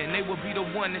hoping they will be the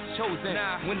one that's chosen.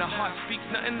 When the heart speaks,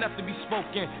 nothing left to be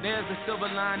spoken. There's a silver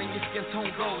line in your skin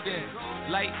tone golden.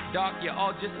 Light, dark, you're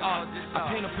all just art. I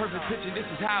paint a perfect picture, this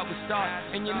is how it would start.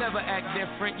 And you never act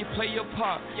different, you play your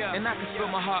part. And I can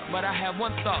feel my heart, but I have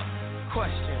one thought.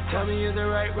 Question, tell me is it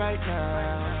right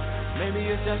now? Maybe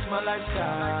it's just my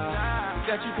lifestyle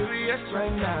that you could be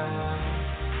right now.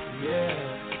 Yeah,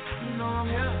 you know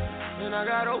I'm here, and I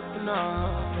got open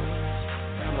arms.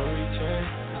 I'm reaching,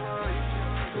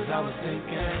 cause I was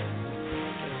thinking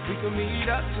we could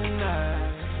meet up tonight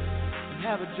and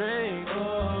have a drink.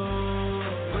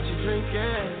 Oh, what you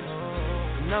drinking?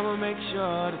 And I'ma make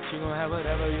sure that you gon' have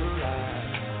whatever you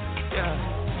like. Yeah,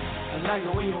 I like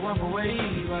the way you walk away,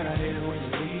 but I hate it when you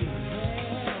leave.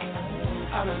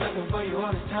 I've been looking for you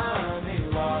all this time, and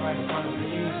you all right in front of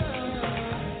me.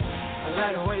 I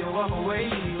like the way you walk away,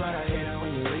 but I hate it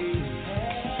when you leave.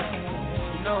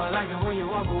 You know I like it when you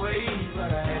walk away,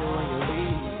 but I hate it when you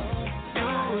leave.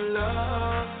 You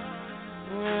love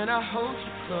when I hold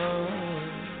you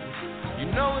close.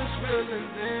 You know it's real and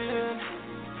then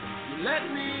you let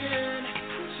me in.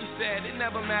 She said it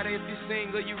never matter if you're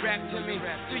single, you rap to me.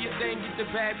 Do your thing, get the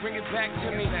bag, bring it back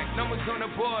to me. Numbers on the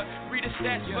board, read the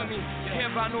stats for me. You hear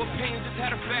about no opinion, just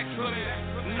had a fact for me.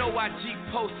 No IG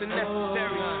posts are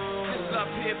necessary. This love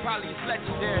here probably is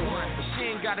legendary. But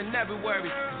she ain't gotta never worry,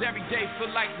 cause every day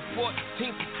feel like the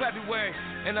 14th of February.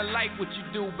 And I like what you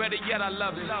do, better yet I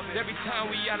love it. Every time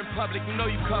we out in public, you know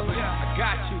you covered. I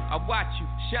got you, I watch you,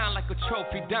 shine like a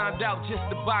trophy. Dined out just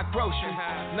to buy groceries.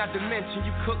 Not to mention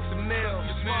you cook some meals.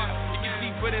 You're smart, you get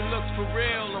deeper than looks for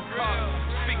real. I'm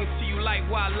speaking to you like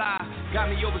voila.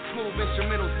 Got me over smooth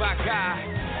instrumentals by God.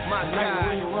 My God. I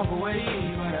like it when you walk away,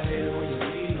 but I hate it when you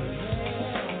leave.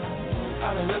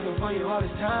 I've been looking for you all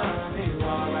this time, and you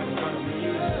all right in front of me.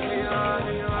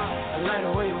 I like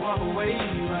the way you walk away,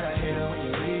 but I hate it when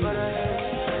you leave.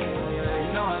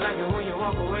 You know I like it when you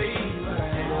walk away, but I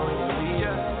hate it when you leave.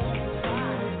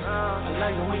 I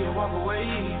like it when you walk away,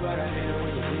 but I hate it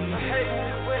when you leave.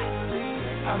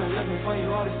 I've been looking for you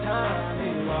all this time,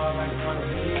 and you all right in front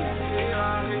of me.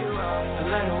 I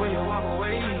like the way you walk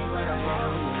away, but I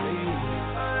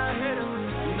hate it when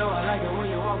you leave. You know I like it when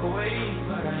you walk away,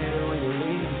 but I hate it when you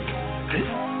leave.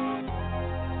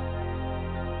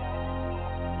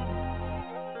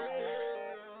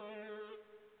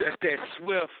 That's that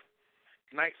Swift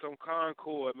Nights on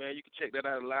Concord, man. You can check that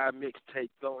out, a live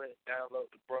mixtape. Go ahead and download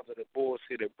the brother, the Boy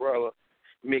City Brother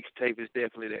mixtape is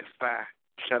definitely that fire.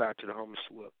 Shout out to the homie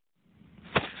Swift.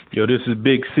 Yo, this is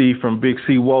Big C from Big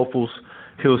C Waffles,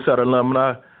 Hillside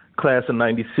alumni, class of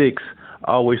 96.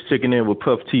 Always checking in with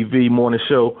Puff TV morning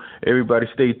show. Everybody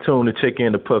stay tuned to check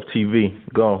in to Puff TV.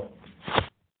 Go on.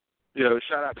 Yo,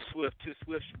 shout out to Swift too.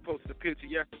 Swift, she posted a picture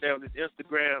yesterday on his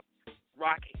Instagram,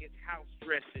 rocking his house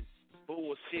dressing,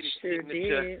 Bull City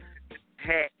signature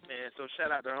hat, man. So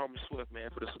shout out to homie Swift, man,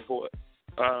 for the support.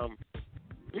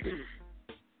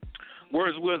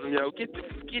 Words of wisdom, yo. Get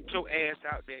your ass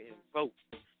out there and vote.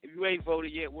 If you ain't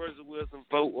voted yet, words of wisdom,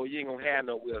 vote, or you ain't gonna have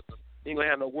no wisdom. You ain't gonna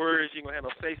have no words. You ain't gonna have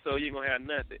no say so. You ain't gonna have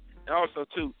nothing. And also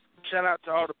too, shout out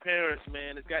to all the parents,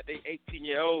 man, that's got their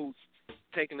 18-year-olds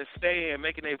taking a stand,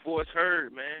 making their voice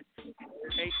heard, man.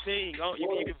 18,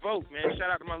 you can vote, man.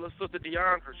 Shout out to my little sister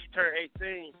Deandra. She turned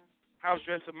 18. House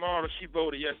dressing model. She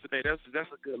voted yesterday. That's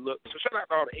a good look. So shout out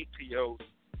to all the 18-year-olds.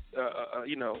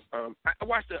 I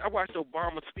watched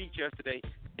Obama's speech yesterday,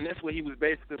 and that's where he was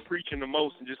basically preaching the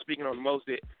most and just speaking on the most.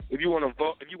 That if you want to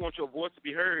vote, if you want your voice to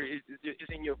be heard,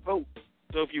 it's in your vote.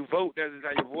 So if you vote, that's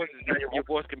how your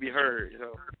voice can be heard.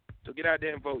 So get out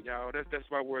there and vote, y'all.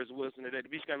 That's my words of wisdom today. The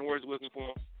beach got the words of wisdom for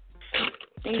him.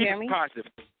 Can you hear me?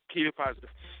 Keep it positive.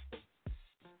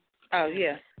 Oh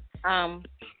yeah.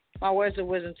 My words of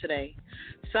wisdom today.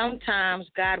 Sometimes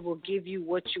God will give you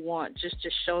what you want just to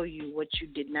show you what you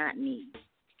did not need.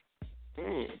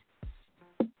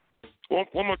 One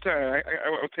more time.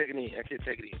 I'll take it in. I can't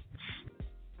take it in.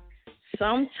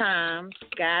 Sometimes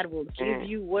God will give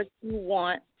you what you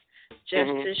want just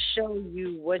to show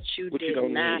you what you did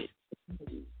not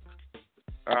need.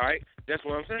 All right. That's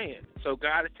what I'm saying. So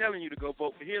God is telling you to go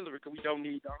vote for Hillary because we don't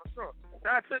need Donald Trump.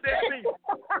 I said that to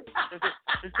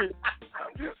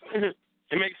you.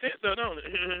 It makes sense, though, don't it?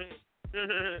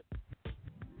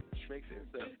 It makes sense,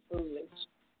 though.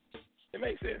 It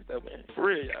makes sense, though, man. For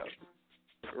real, y'all.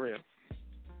 For real.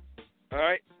 All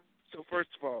right. So, first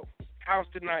of all, house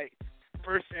tonight.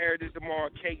 First Saturday tomorrow,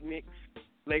 cake mix.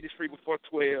 Ladies free before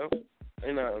 12.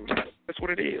 And that's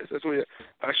what it is. That's what it is.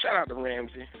 Shout out to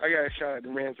Ramsey. I got to shout out to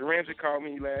Ramsey. Ramsey called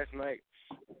me last night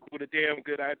with a damn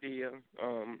good idea.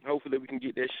 Hopefully we can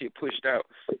get that shit pushed out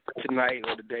tonight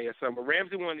or today or something. But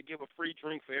Ramsey wanted to give a free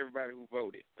drink for everybody who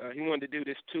voted. He wanted to do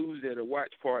this Tuesday at a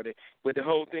watch party. But the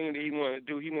whole thing that he wanted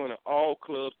to do, he wanted all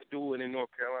clubs to do it in North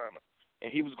Carolina.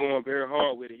 And he was going very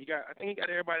hard with it. I think he got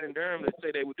everybody in Durham that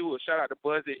say they would do it. Shout out to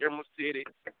Buzz at Emerald City.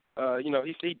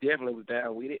 He definitely was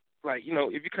down with it. Like,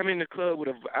 if you come in the club with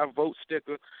a vote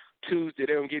sticker Tuesday,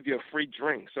 they're going to give you a free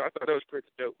drink. So I thought that was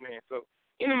pretty dope, man. So,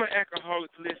 any of my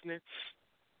alcoholics listening,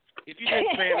 if you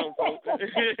didn't plan on voting,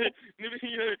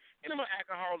 any of my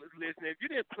alcoholics listening, if you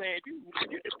didn't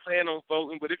plan on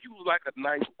voting, but if you was like a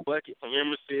nice bucket from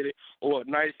Emerald City or a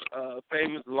nice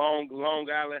famous Long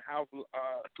Island house,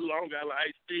 Long Island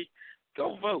iced tea,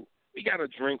 go vote. We got a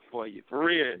drink for you, for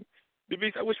real.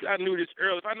 I wish I knew this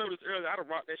early. If I knew this early, I'd have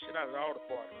rocked that shit out at all the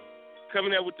parties.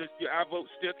 coming out with I vote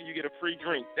sticker, you get a free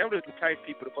drink. That would entice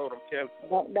people to vote. I'm telling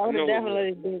you. That would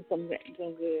definitely do some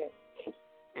good.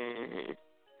 Mm-hmm.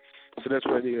 So that's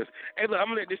what it is. Hey, look, I'm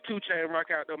going to let this 2 Chainz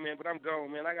rock out, though, man, but I'm gone,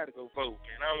 man. I got to go vote,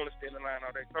 man. I don't want to stand in line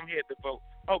all day, so I'm here to vote.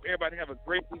 Hope everybody have a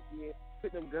great weekend.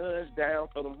 Put them guns down,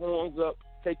 throw them horns up,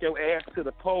 take your ass to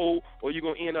the poll, or you're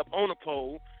going to end up on a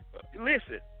poll.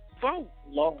 Listen, vote.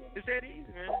 Lord. It's that easy,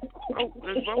 man. Vote.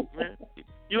 Let's vote, man.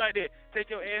 You like that? Take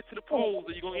your ass to the polls,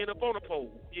 or you're going to end up on a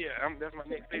poll. Yeah, that's my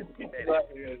next Facebook.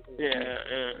 Yeah.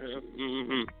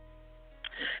 Mm-hmm.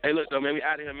 Hey, look, though, man, we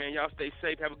out of here, man. Y'all stay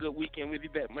safe. Have a good weekend. We'll be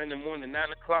back Monday morning,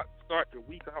 9 o'clock. Start your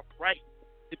week off right.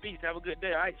 The peace. Have a good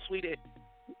day. All right, sweetie.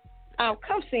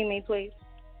 Come see me, please.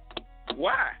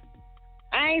 Why?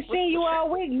 I ain't seen you all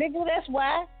week, nigga. That's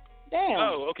why. Damn.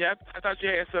 Oh, okay. I thought you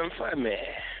had something for me.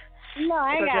 No,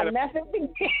 I ain't got nothing to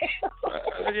give.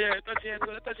 I thought you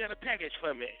had a package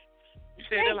for me. You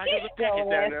said that like it was a package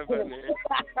down there for me.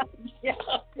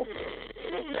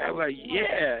 I was like,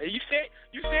 yeah. You said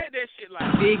that shit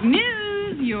like. Big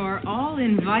news! You're all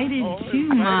invited to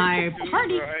my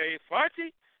party.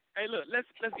 Party? Hey, look, let's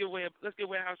give away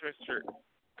a house arrest shirt.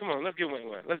 Come on, let's give away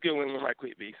one. Let's give away one right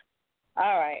quick, Beast.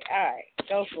 All right,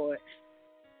 go for it.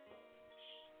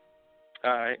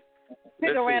 All right.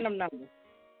 Pick a random number.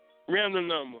 Random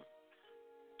number.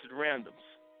 To the randoms.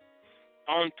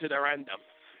 On to the randoms.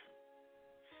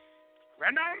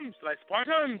 Randoms, like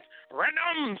Spartans.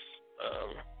 Randoms.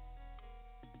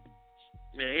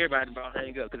 Man, everybody about to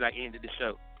hang up because I ended the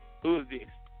show. Who is this?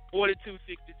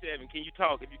 4267. Can you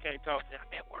talk? If you can't talk, then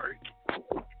I'm at work.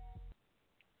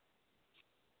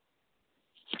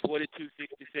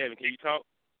 4267. Can you talk?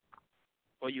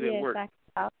 Or you at work? I can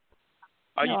talk.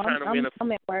 Are you trying to win a?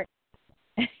 I'm at work.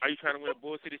 Are you trying to win a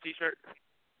Bull City T-shirt?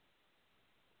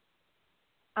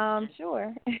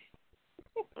 Sure.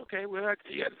 Okay, well,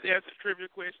 you got to answer a trivia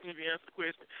question. If you answer the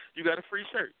question, you got a free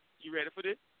shirt. You ready for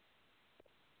this?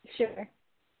 Sure.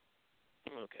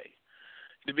 Okay.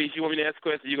 The Beast, you want me to ask a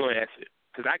question? You're going to answer it.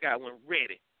 Because I got one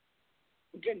ready.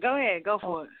 Go ahead. Go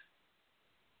for it.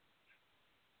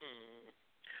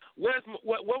 Where's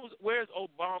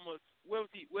Obama's,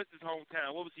 what's his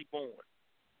hometown? Where was he born?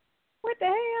 What the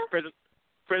hell?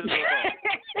 President Obama.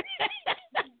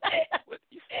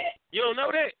 You don't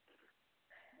know that?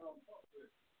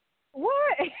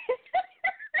 What?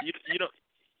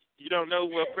 You don't know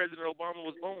where President Obama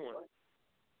was born?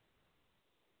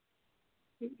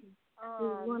 Damn,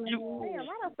 I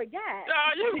done forgot.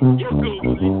 You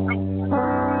Google.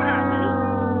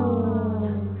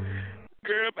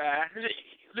 Girl, bye.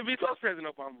 Let me tell President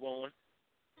Obama born.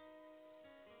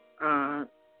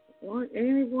 What?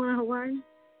 Ain't he born in Hawaii?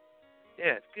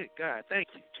 Yes, good God, thank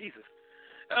you, Jesus.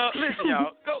 Listen,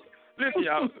 y'all. Go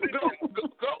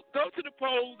to the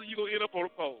polls, and you're gonna end up on the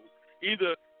polls.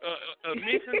 Either a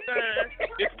missing sign,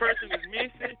 this person is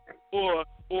missing, or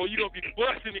you're gonna be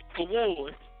busting it for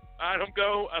one. All right, I'm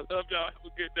gone. I love y'all. Have a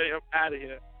good day. I'm out of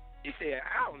here. He said,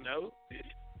 I don't know.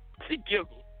 She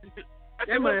giggled. I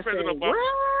said, what President Obama?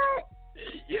 What?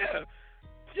 Yeah.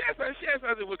 She asked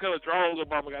what color drawers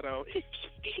Obama got on. She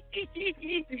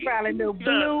probably knew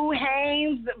blue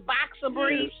Hanes boxer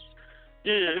briefs.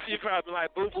 Yeah, she probably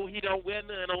like, boo-boo, he don't wear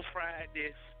none on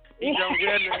Fridays. He don't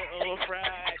wear none on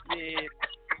Fridays.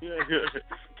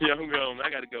 Yeah, I'm going. I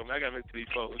got to go. I got to make these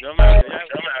folks. I'm out.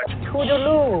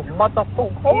 Toodaloo, motherfucker.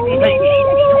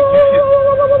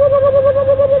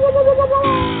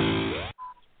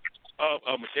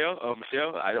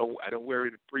 Michelle, I don't wear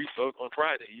any briefs on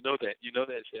Friday. You know that,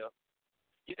 Shell.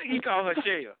 You think he called her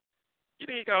Shell?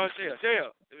 Shell.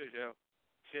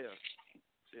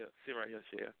 Shell, sit right here,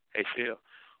 Shell. Hey,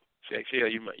 Shell,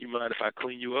 you mind if I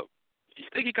clean you up? You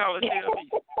think he called her Shell?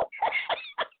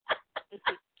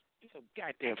 You're so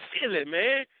goddamn silly,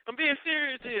 man. I'm being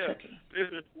serious here.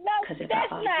 No,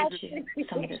 that's not.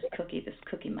 Some of this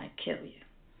cookie might kill you.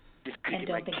 This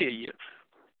cookie might kill you.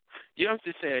 You know what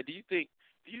I'm just saying? Do you think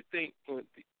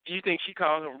she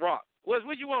called him Rock?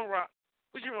 What you want, Rock?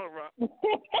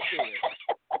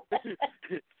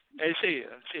 Hey,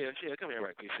 Shell, come here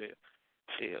right quick, Shell.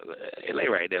 Hey, lay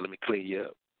right there. Let me clean you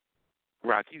up.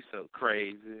 Rock, you so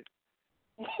crazy.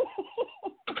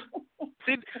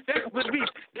 See,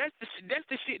 that's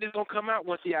the shit that's gonna come out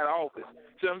once he out of office.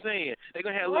 See what I'm saying? They're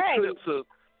gonna have little clips of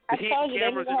the hidden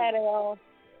cameras.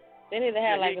 They need to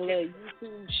have like a little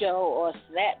YouTube show or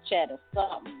Snapchat or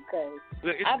something, because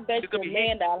I bet you $1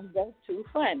 million that's too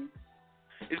funny.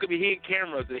 It's gonna be hidden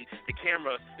cameras. The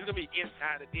camera. It's gonna be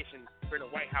inside edition for the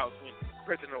White House when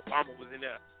President Obama was in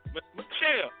there. But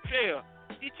Shell,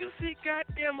 did you see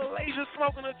goddamn Malaysia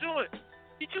smoking a joint?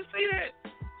 Did you see that?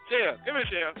 Shell, come here,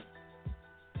 Shell.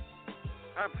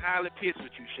 I'm highly pissed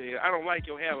with you, Shell. I don't like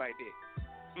your hair like that.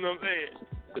 You know what I'm saying?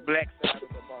 The black side of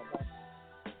the ball.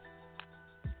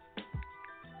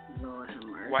 Lord have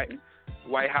mercy.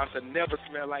 White House will never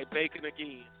smell like bacon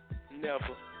again.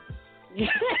 Never.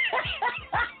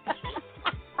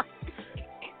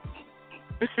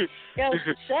 Yo,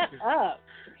 shut up.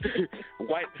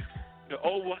 The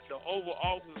Oval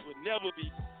Office would never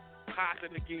be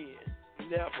popping again.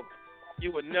 Never.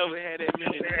 You would never have that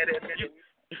many.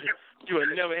 You would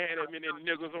never have that many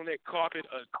niggas on that carpet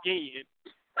again.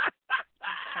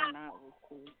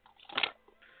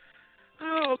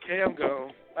 Oh, okay, I'm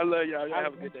gone. I love y'all. Y'all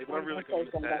have a good day. But I'm really going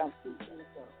to time.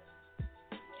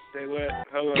 Say what?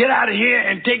 Hold on. Get out of here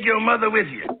and take your mother with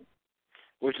you.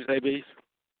 What you say, Beast?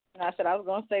 I said I was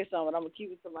going to say something, but I'm going to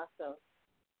keep it to myself.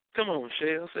 Come on,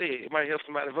 Shell. Say it. It might help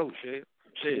somebody vote, Shell.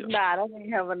 Nah, that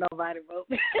ain't helping nobody vote.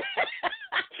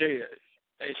 Shell.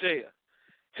 Hey, Shell,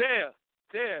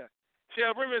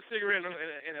 bring me a cigarette and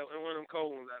one of them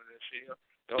cold ones out of there, Shell.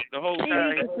 The whole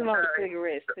time. He smoked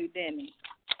cigarettes too, didn't he?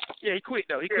 Yeah, he quit,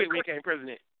 though. He quit when he became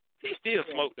president. He still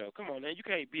smoked, though. Come on, man. You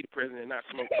can't be the president and not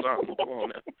smoke something. Come on,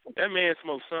 now. That man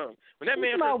smoked something. When that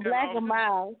man smoked black and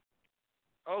mild.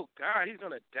 Oh, God, he's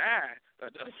going to die.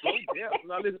 A slow death.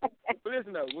 No,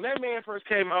 listen, though. When that man first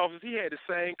came in office, he had the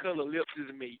same color lips as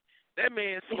me. That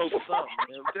man smoked something,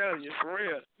 man. I'm telling you, for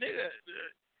real. Nigga,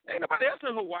 ain't nobody else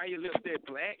in Hawaii lips that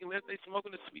black unless they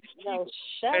smoking the Swedish cheese. No,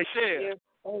 shut hey, Shell.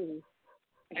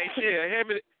 Hey, Shell,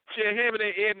 hand me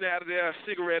that Edna out of there, a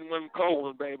cigarette and one cold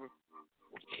one, baby.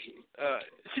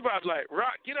 She probably like,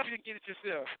 Rock, get up and get it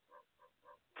yourself.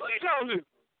 Who you talking to?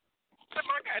 That's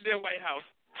my goddamn White House.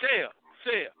 Shell.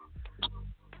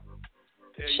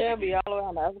 Shell be all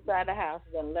around the other side of the house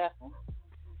and left him.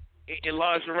 In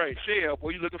lingerie. Shell,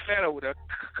 boy, you looking fat over there.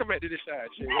 Come back to this side,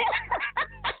 Shell.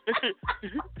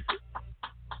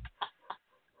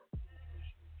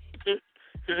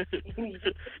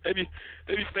 they be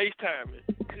FaceTiming.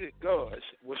 Good gosh.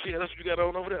 Well, shit, that's what you got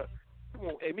on over there. Come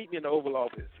on, hey, meet me in the Oval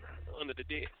Office under the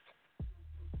desk.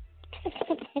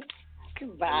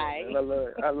 Goodbye. I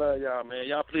love y'all, man.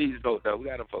 Y'all please vote, though. We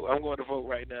got to vote. I'm going to vote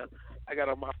right now. I got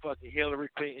on my fucking Hillary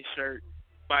Clinton shirt,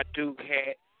 my Duke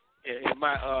hat, and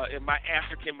my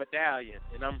African medallion,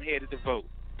 and I'm headed to vote.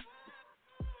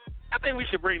 I think we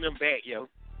should bring them back, yo.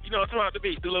 You know what I'm talking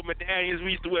about, the little medallions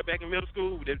we used to wear back in middle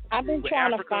school? I've been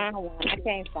trying to find one. I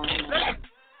can't find one.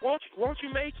 Won't you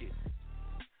make it?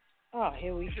 Oh,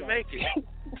 here we go. You should make it.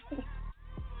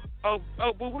 Oh,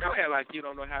 but we don't act like you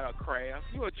don't know how to craft.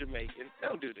 You're a Jamaican.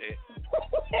 Don't do that.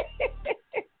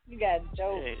 You got a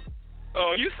joke. Man.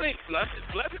 Oh, you think Fluffy?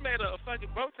 Fluffy made a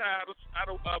fucking bow tie out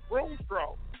of broom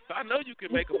straw. So I know you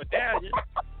can make a medallion.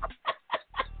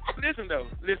 Listen,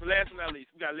 last but not least,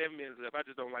 we got 11 minutes left. I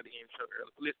just don't like to end the show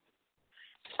early. Listen,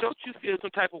 don't you feel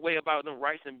some type of way about them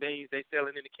rice and beans they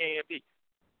selling in the can?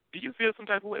 Do you feel some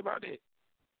type of way about that?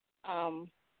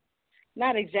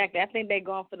 Not exactly. I think they're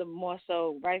going for the more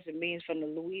so rice and beans from the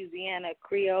Louisiana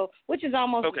Creole, which is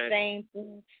almost the same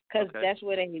thing because that's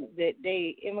where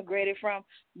they immigrated from.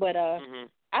 But I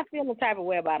feel the type of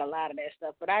way about a lot of that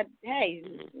stuff. But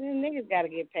niggas got to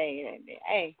get paid.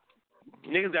 Hey.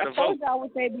 Niggas got to vote. I told y'all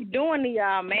what they be doing to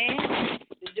y'all, man.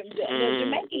 The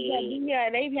Jamaicans,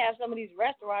 they have some of these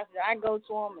restaurants that I go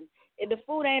to them, and the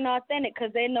food ain't authentic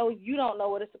because they know you don't know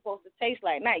what it's supposed to taste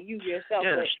like. Not you yourself,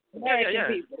 but American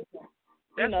people.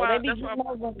 They be getting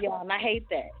over y'all, and I hate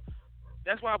that.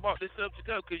 That's why I brought this subject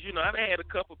up because, I've had a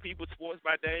couple people, Sports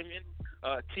by Damien,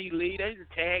 T. Lee, they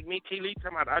just tagged me. T. Lee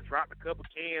talking about I dropped a couple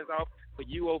cans off for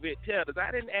you over at Tellers.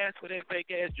 I didn't ask for that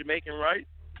fake-ass Jamaican rice.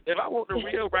 If I want the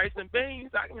real rice and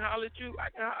beans, I can holler at you.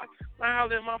 I can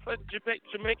holler at my fucking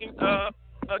Jamaican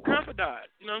confidant.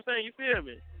 You know what I'm saying? You feel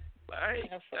me? I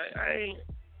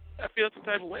feel some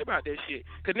type of way about that shit.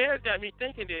 Because now it's got me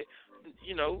thinking that,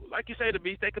 like you say, the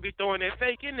beast, they could be throwing that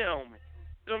fake in there on me.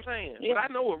 You know what I'm saying? Yeah. But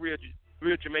I know what real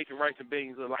Jamaican rice and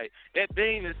beans are like. That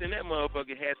bean that's in that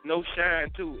motherfucker has no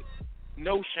shine to it.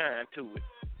 No shine to it.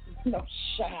 No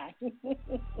shine. You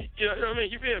know what I mean?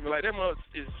 You feel me? Like that mother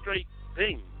is straight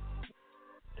bean.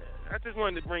 I just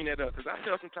wanted to bring that up because I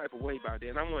felt some type of way about that,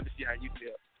 and I wanted to see how you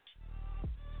feel.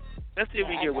 Let's see if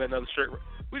we can get wear another shirt.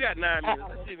 We got 9 minutes.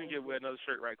 Let's see if we can get wear another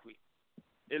shirt right quick.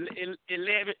 11:28.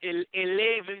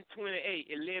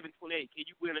 11:28. Can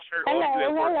you wear a shirt?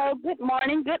 Hello. Good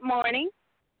morning. Well, morning.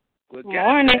 Well,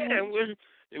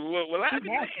 I mean,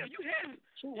 you have it.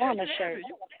 You want a shirt?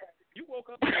 You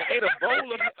woke up and ate a bowl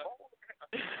of.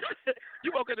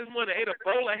 You woke up this morning and ate a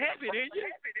bowl of happy, didn't you?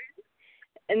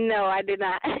 No, I did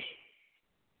not.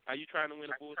 Are you trying to win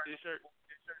a bullshit shirt?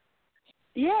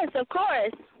 Yes, of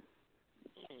course.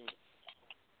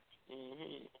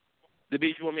 The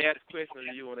beach, you want me to ask a question or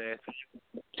do you want to ask?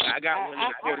 I got one in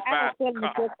the 45 I have a feeling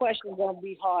car. your question going to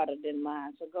be harder than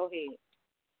mine, so go ahead.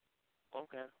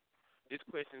 Okay. This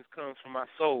question comes from my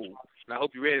soul, and I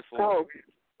hope you're ready for it.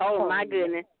 Oh, my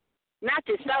goodness. Not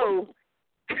your soul.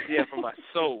 Yeah, from my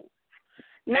soul.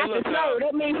 Not hey, look, the soul.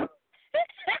 That means...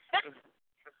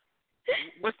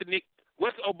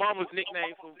 What's Obama's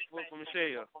nickname for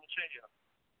Michelle?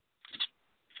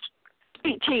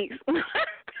 Sweet cheeks.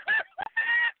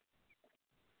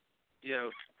 Yeah.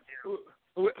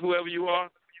 Whoever you are,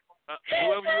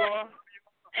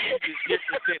 you just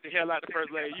disrespect the hell out of the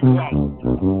first lady. You are.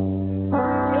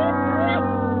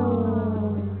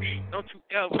 Don't you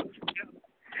ever.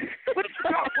 What did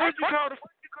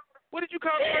you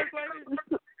call the first lady?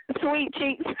 Sweet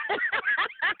cheeks.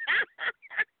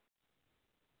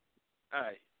 All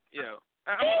right,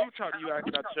 I'm gonna talk to you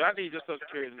after the show. I need your social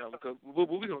security number because I'm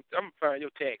gonna find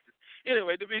your taxes.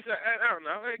 Anyway, I don't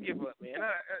know. I give up, man.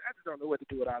 I just don't know what to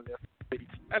do with all this.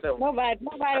 I don't. Nobody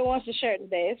wants the shirt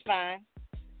today. It's fine.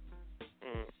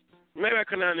 Maybe I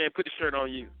come down there and put the shirt on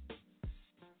you.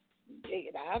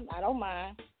 I don't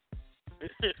mind.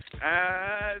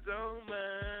 I don't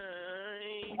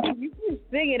mind. You can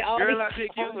sing it all. Girl, I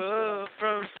pick you up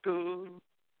from school.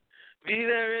 Be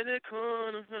there in the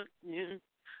corner for you.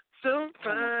 So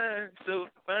fine, so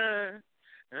fine.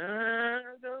 I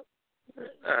don't.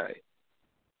 All right.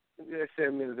 We got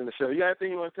 7 minutes in the show. You got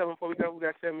anything you want to tell them before we go? We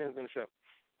got 7 minutes in the show.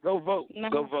 Go vote. No.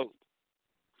 Go vote.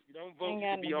 If you don't vote, you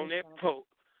can be on that poll.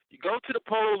 You go to the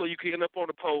poll or you can end up on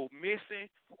the poll missing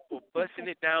or busting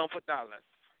it down for dollars.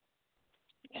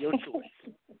 Your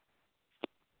choice.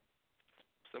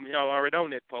 Some of y'all already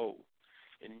on that poll.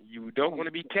 And you don't want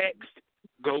to be taxed,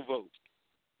 go vote.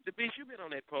 The bitch, you been on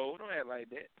that poll. Don't act like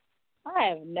that. I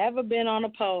have never been on a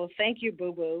poll. Thank you,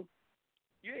 boo-boo.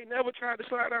 You ain't never tried to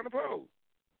slide down the pole.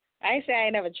 I ain't say I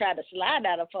ain't never tried to slide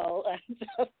down a pole.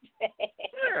 Yeah,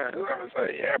 I was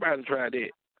like, everybody tried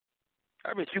that.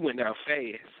 I bet you went down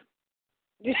fast.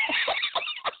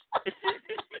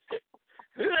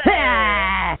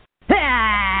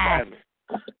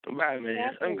 Bye,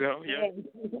 man. I'm going. Yeah.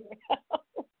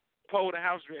 Pole the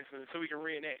house dressing so we can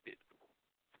reenact it.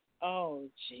 Oh,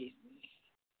 Jesus.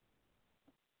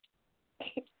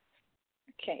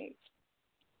 Okay.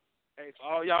 Hey, for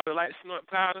all y'all that like snort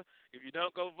powder, if you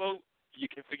don't go vote, you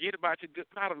can forget about your good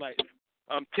powder life.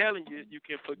 I'm telling you, you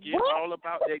can forget all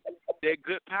about that. That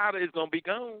good powder is going to be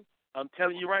gone. I'm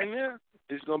telling you right now,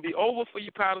 it's going to be over for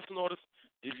you powder snorters.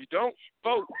 If you don't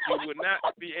vote, you will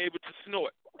not be able to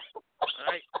snort. All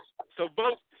right? So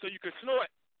vote so you can snort.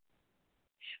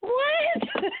 What?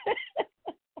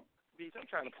 I'm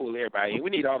trying to pull everybody in. We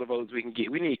need all the votes we can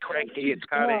get. We need crackheads,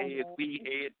 powderheads, weed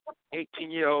heads,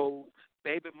 18-year-olds,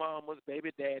 baby mamas,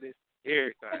 baby daddies,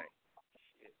 everything.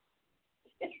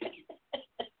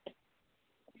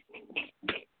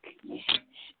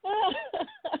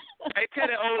 Hey, tell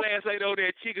that old ass lady over there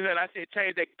at Chicken Hut, I said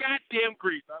change that goddamn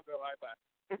grease. I'm going right by.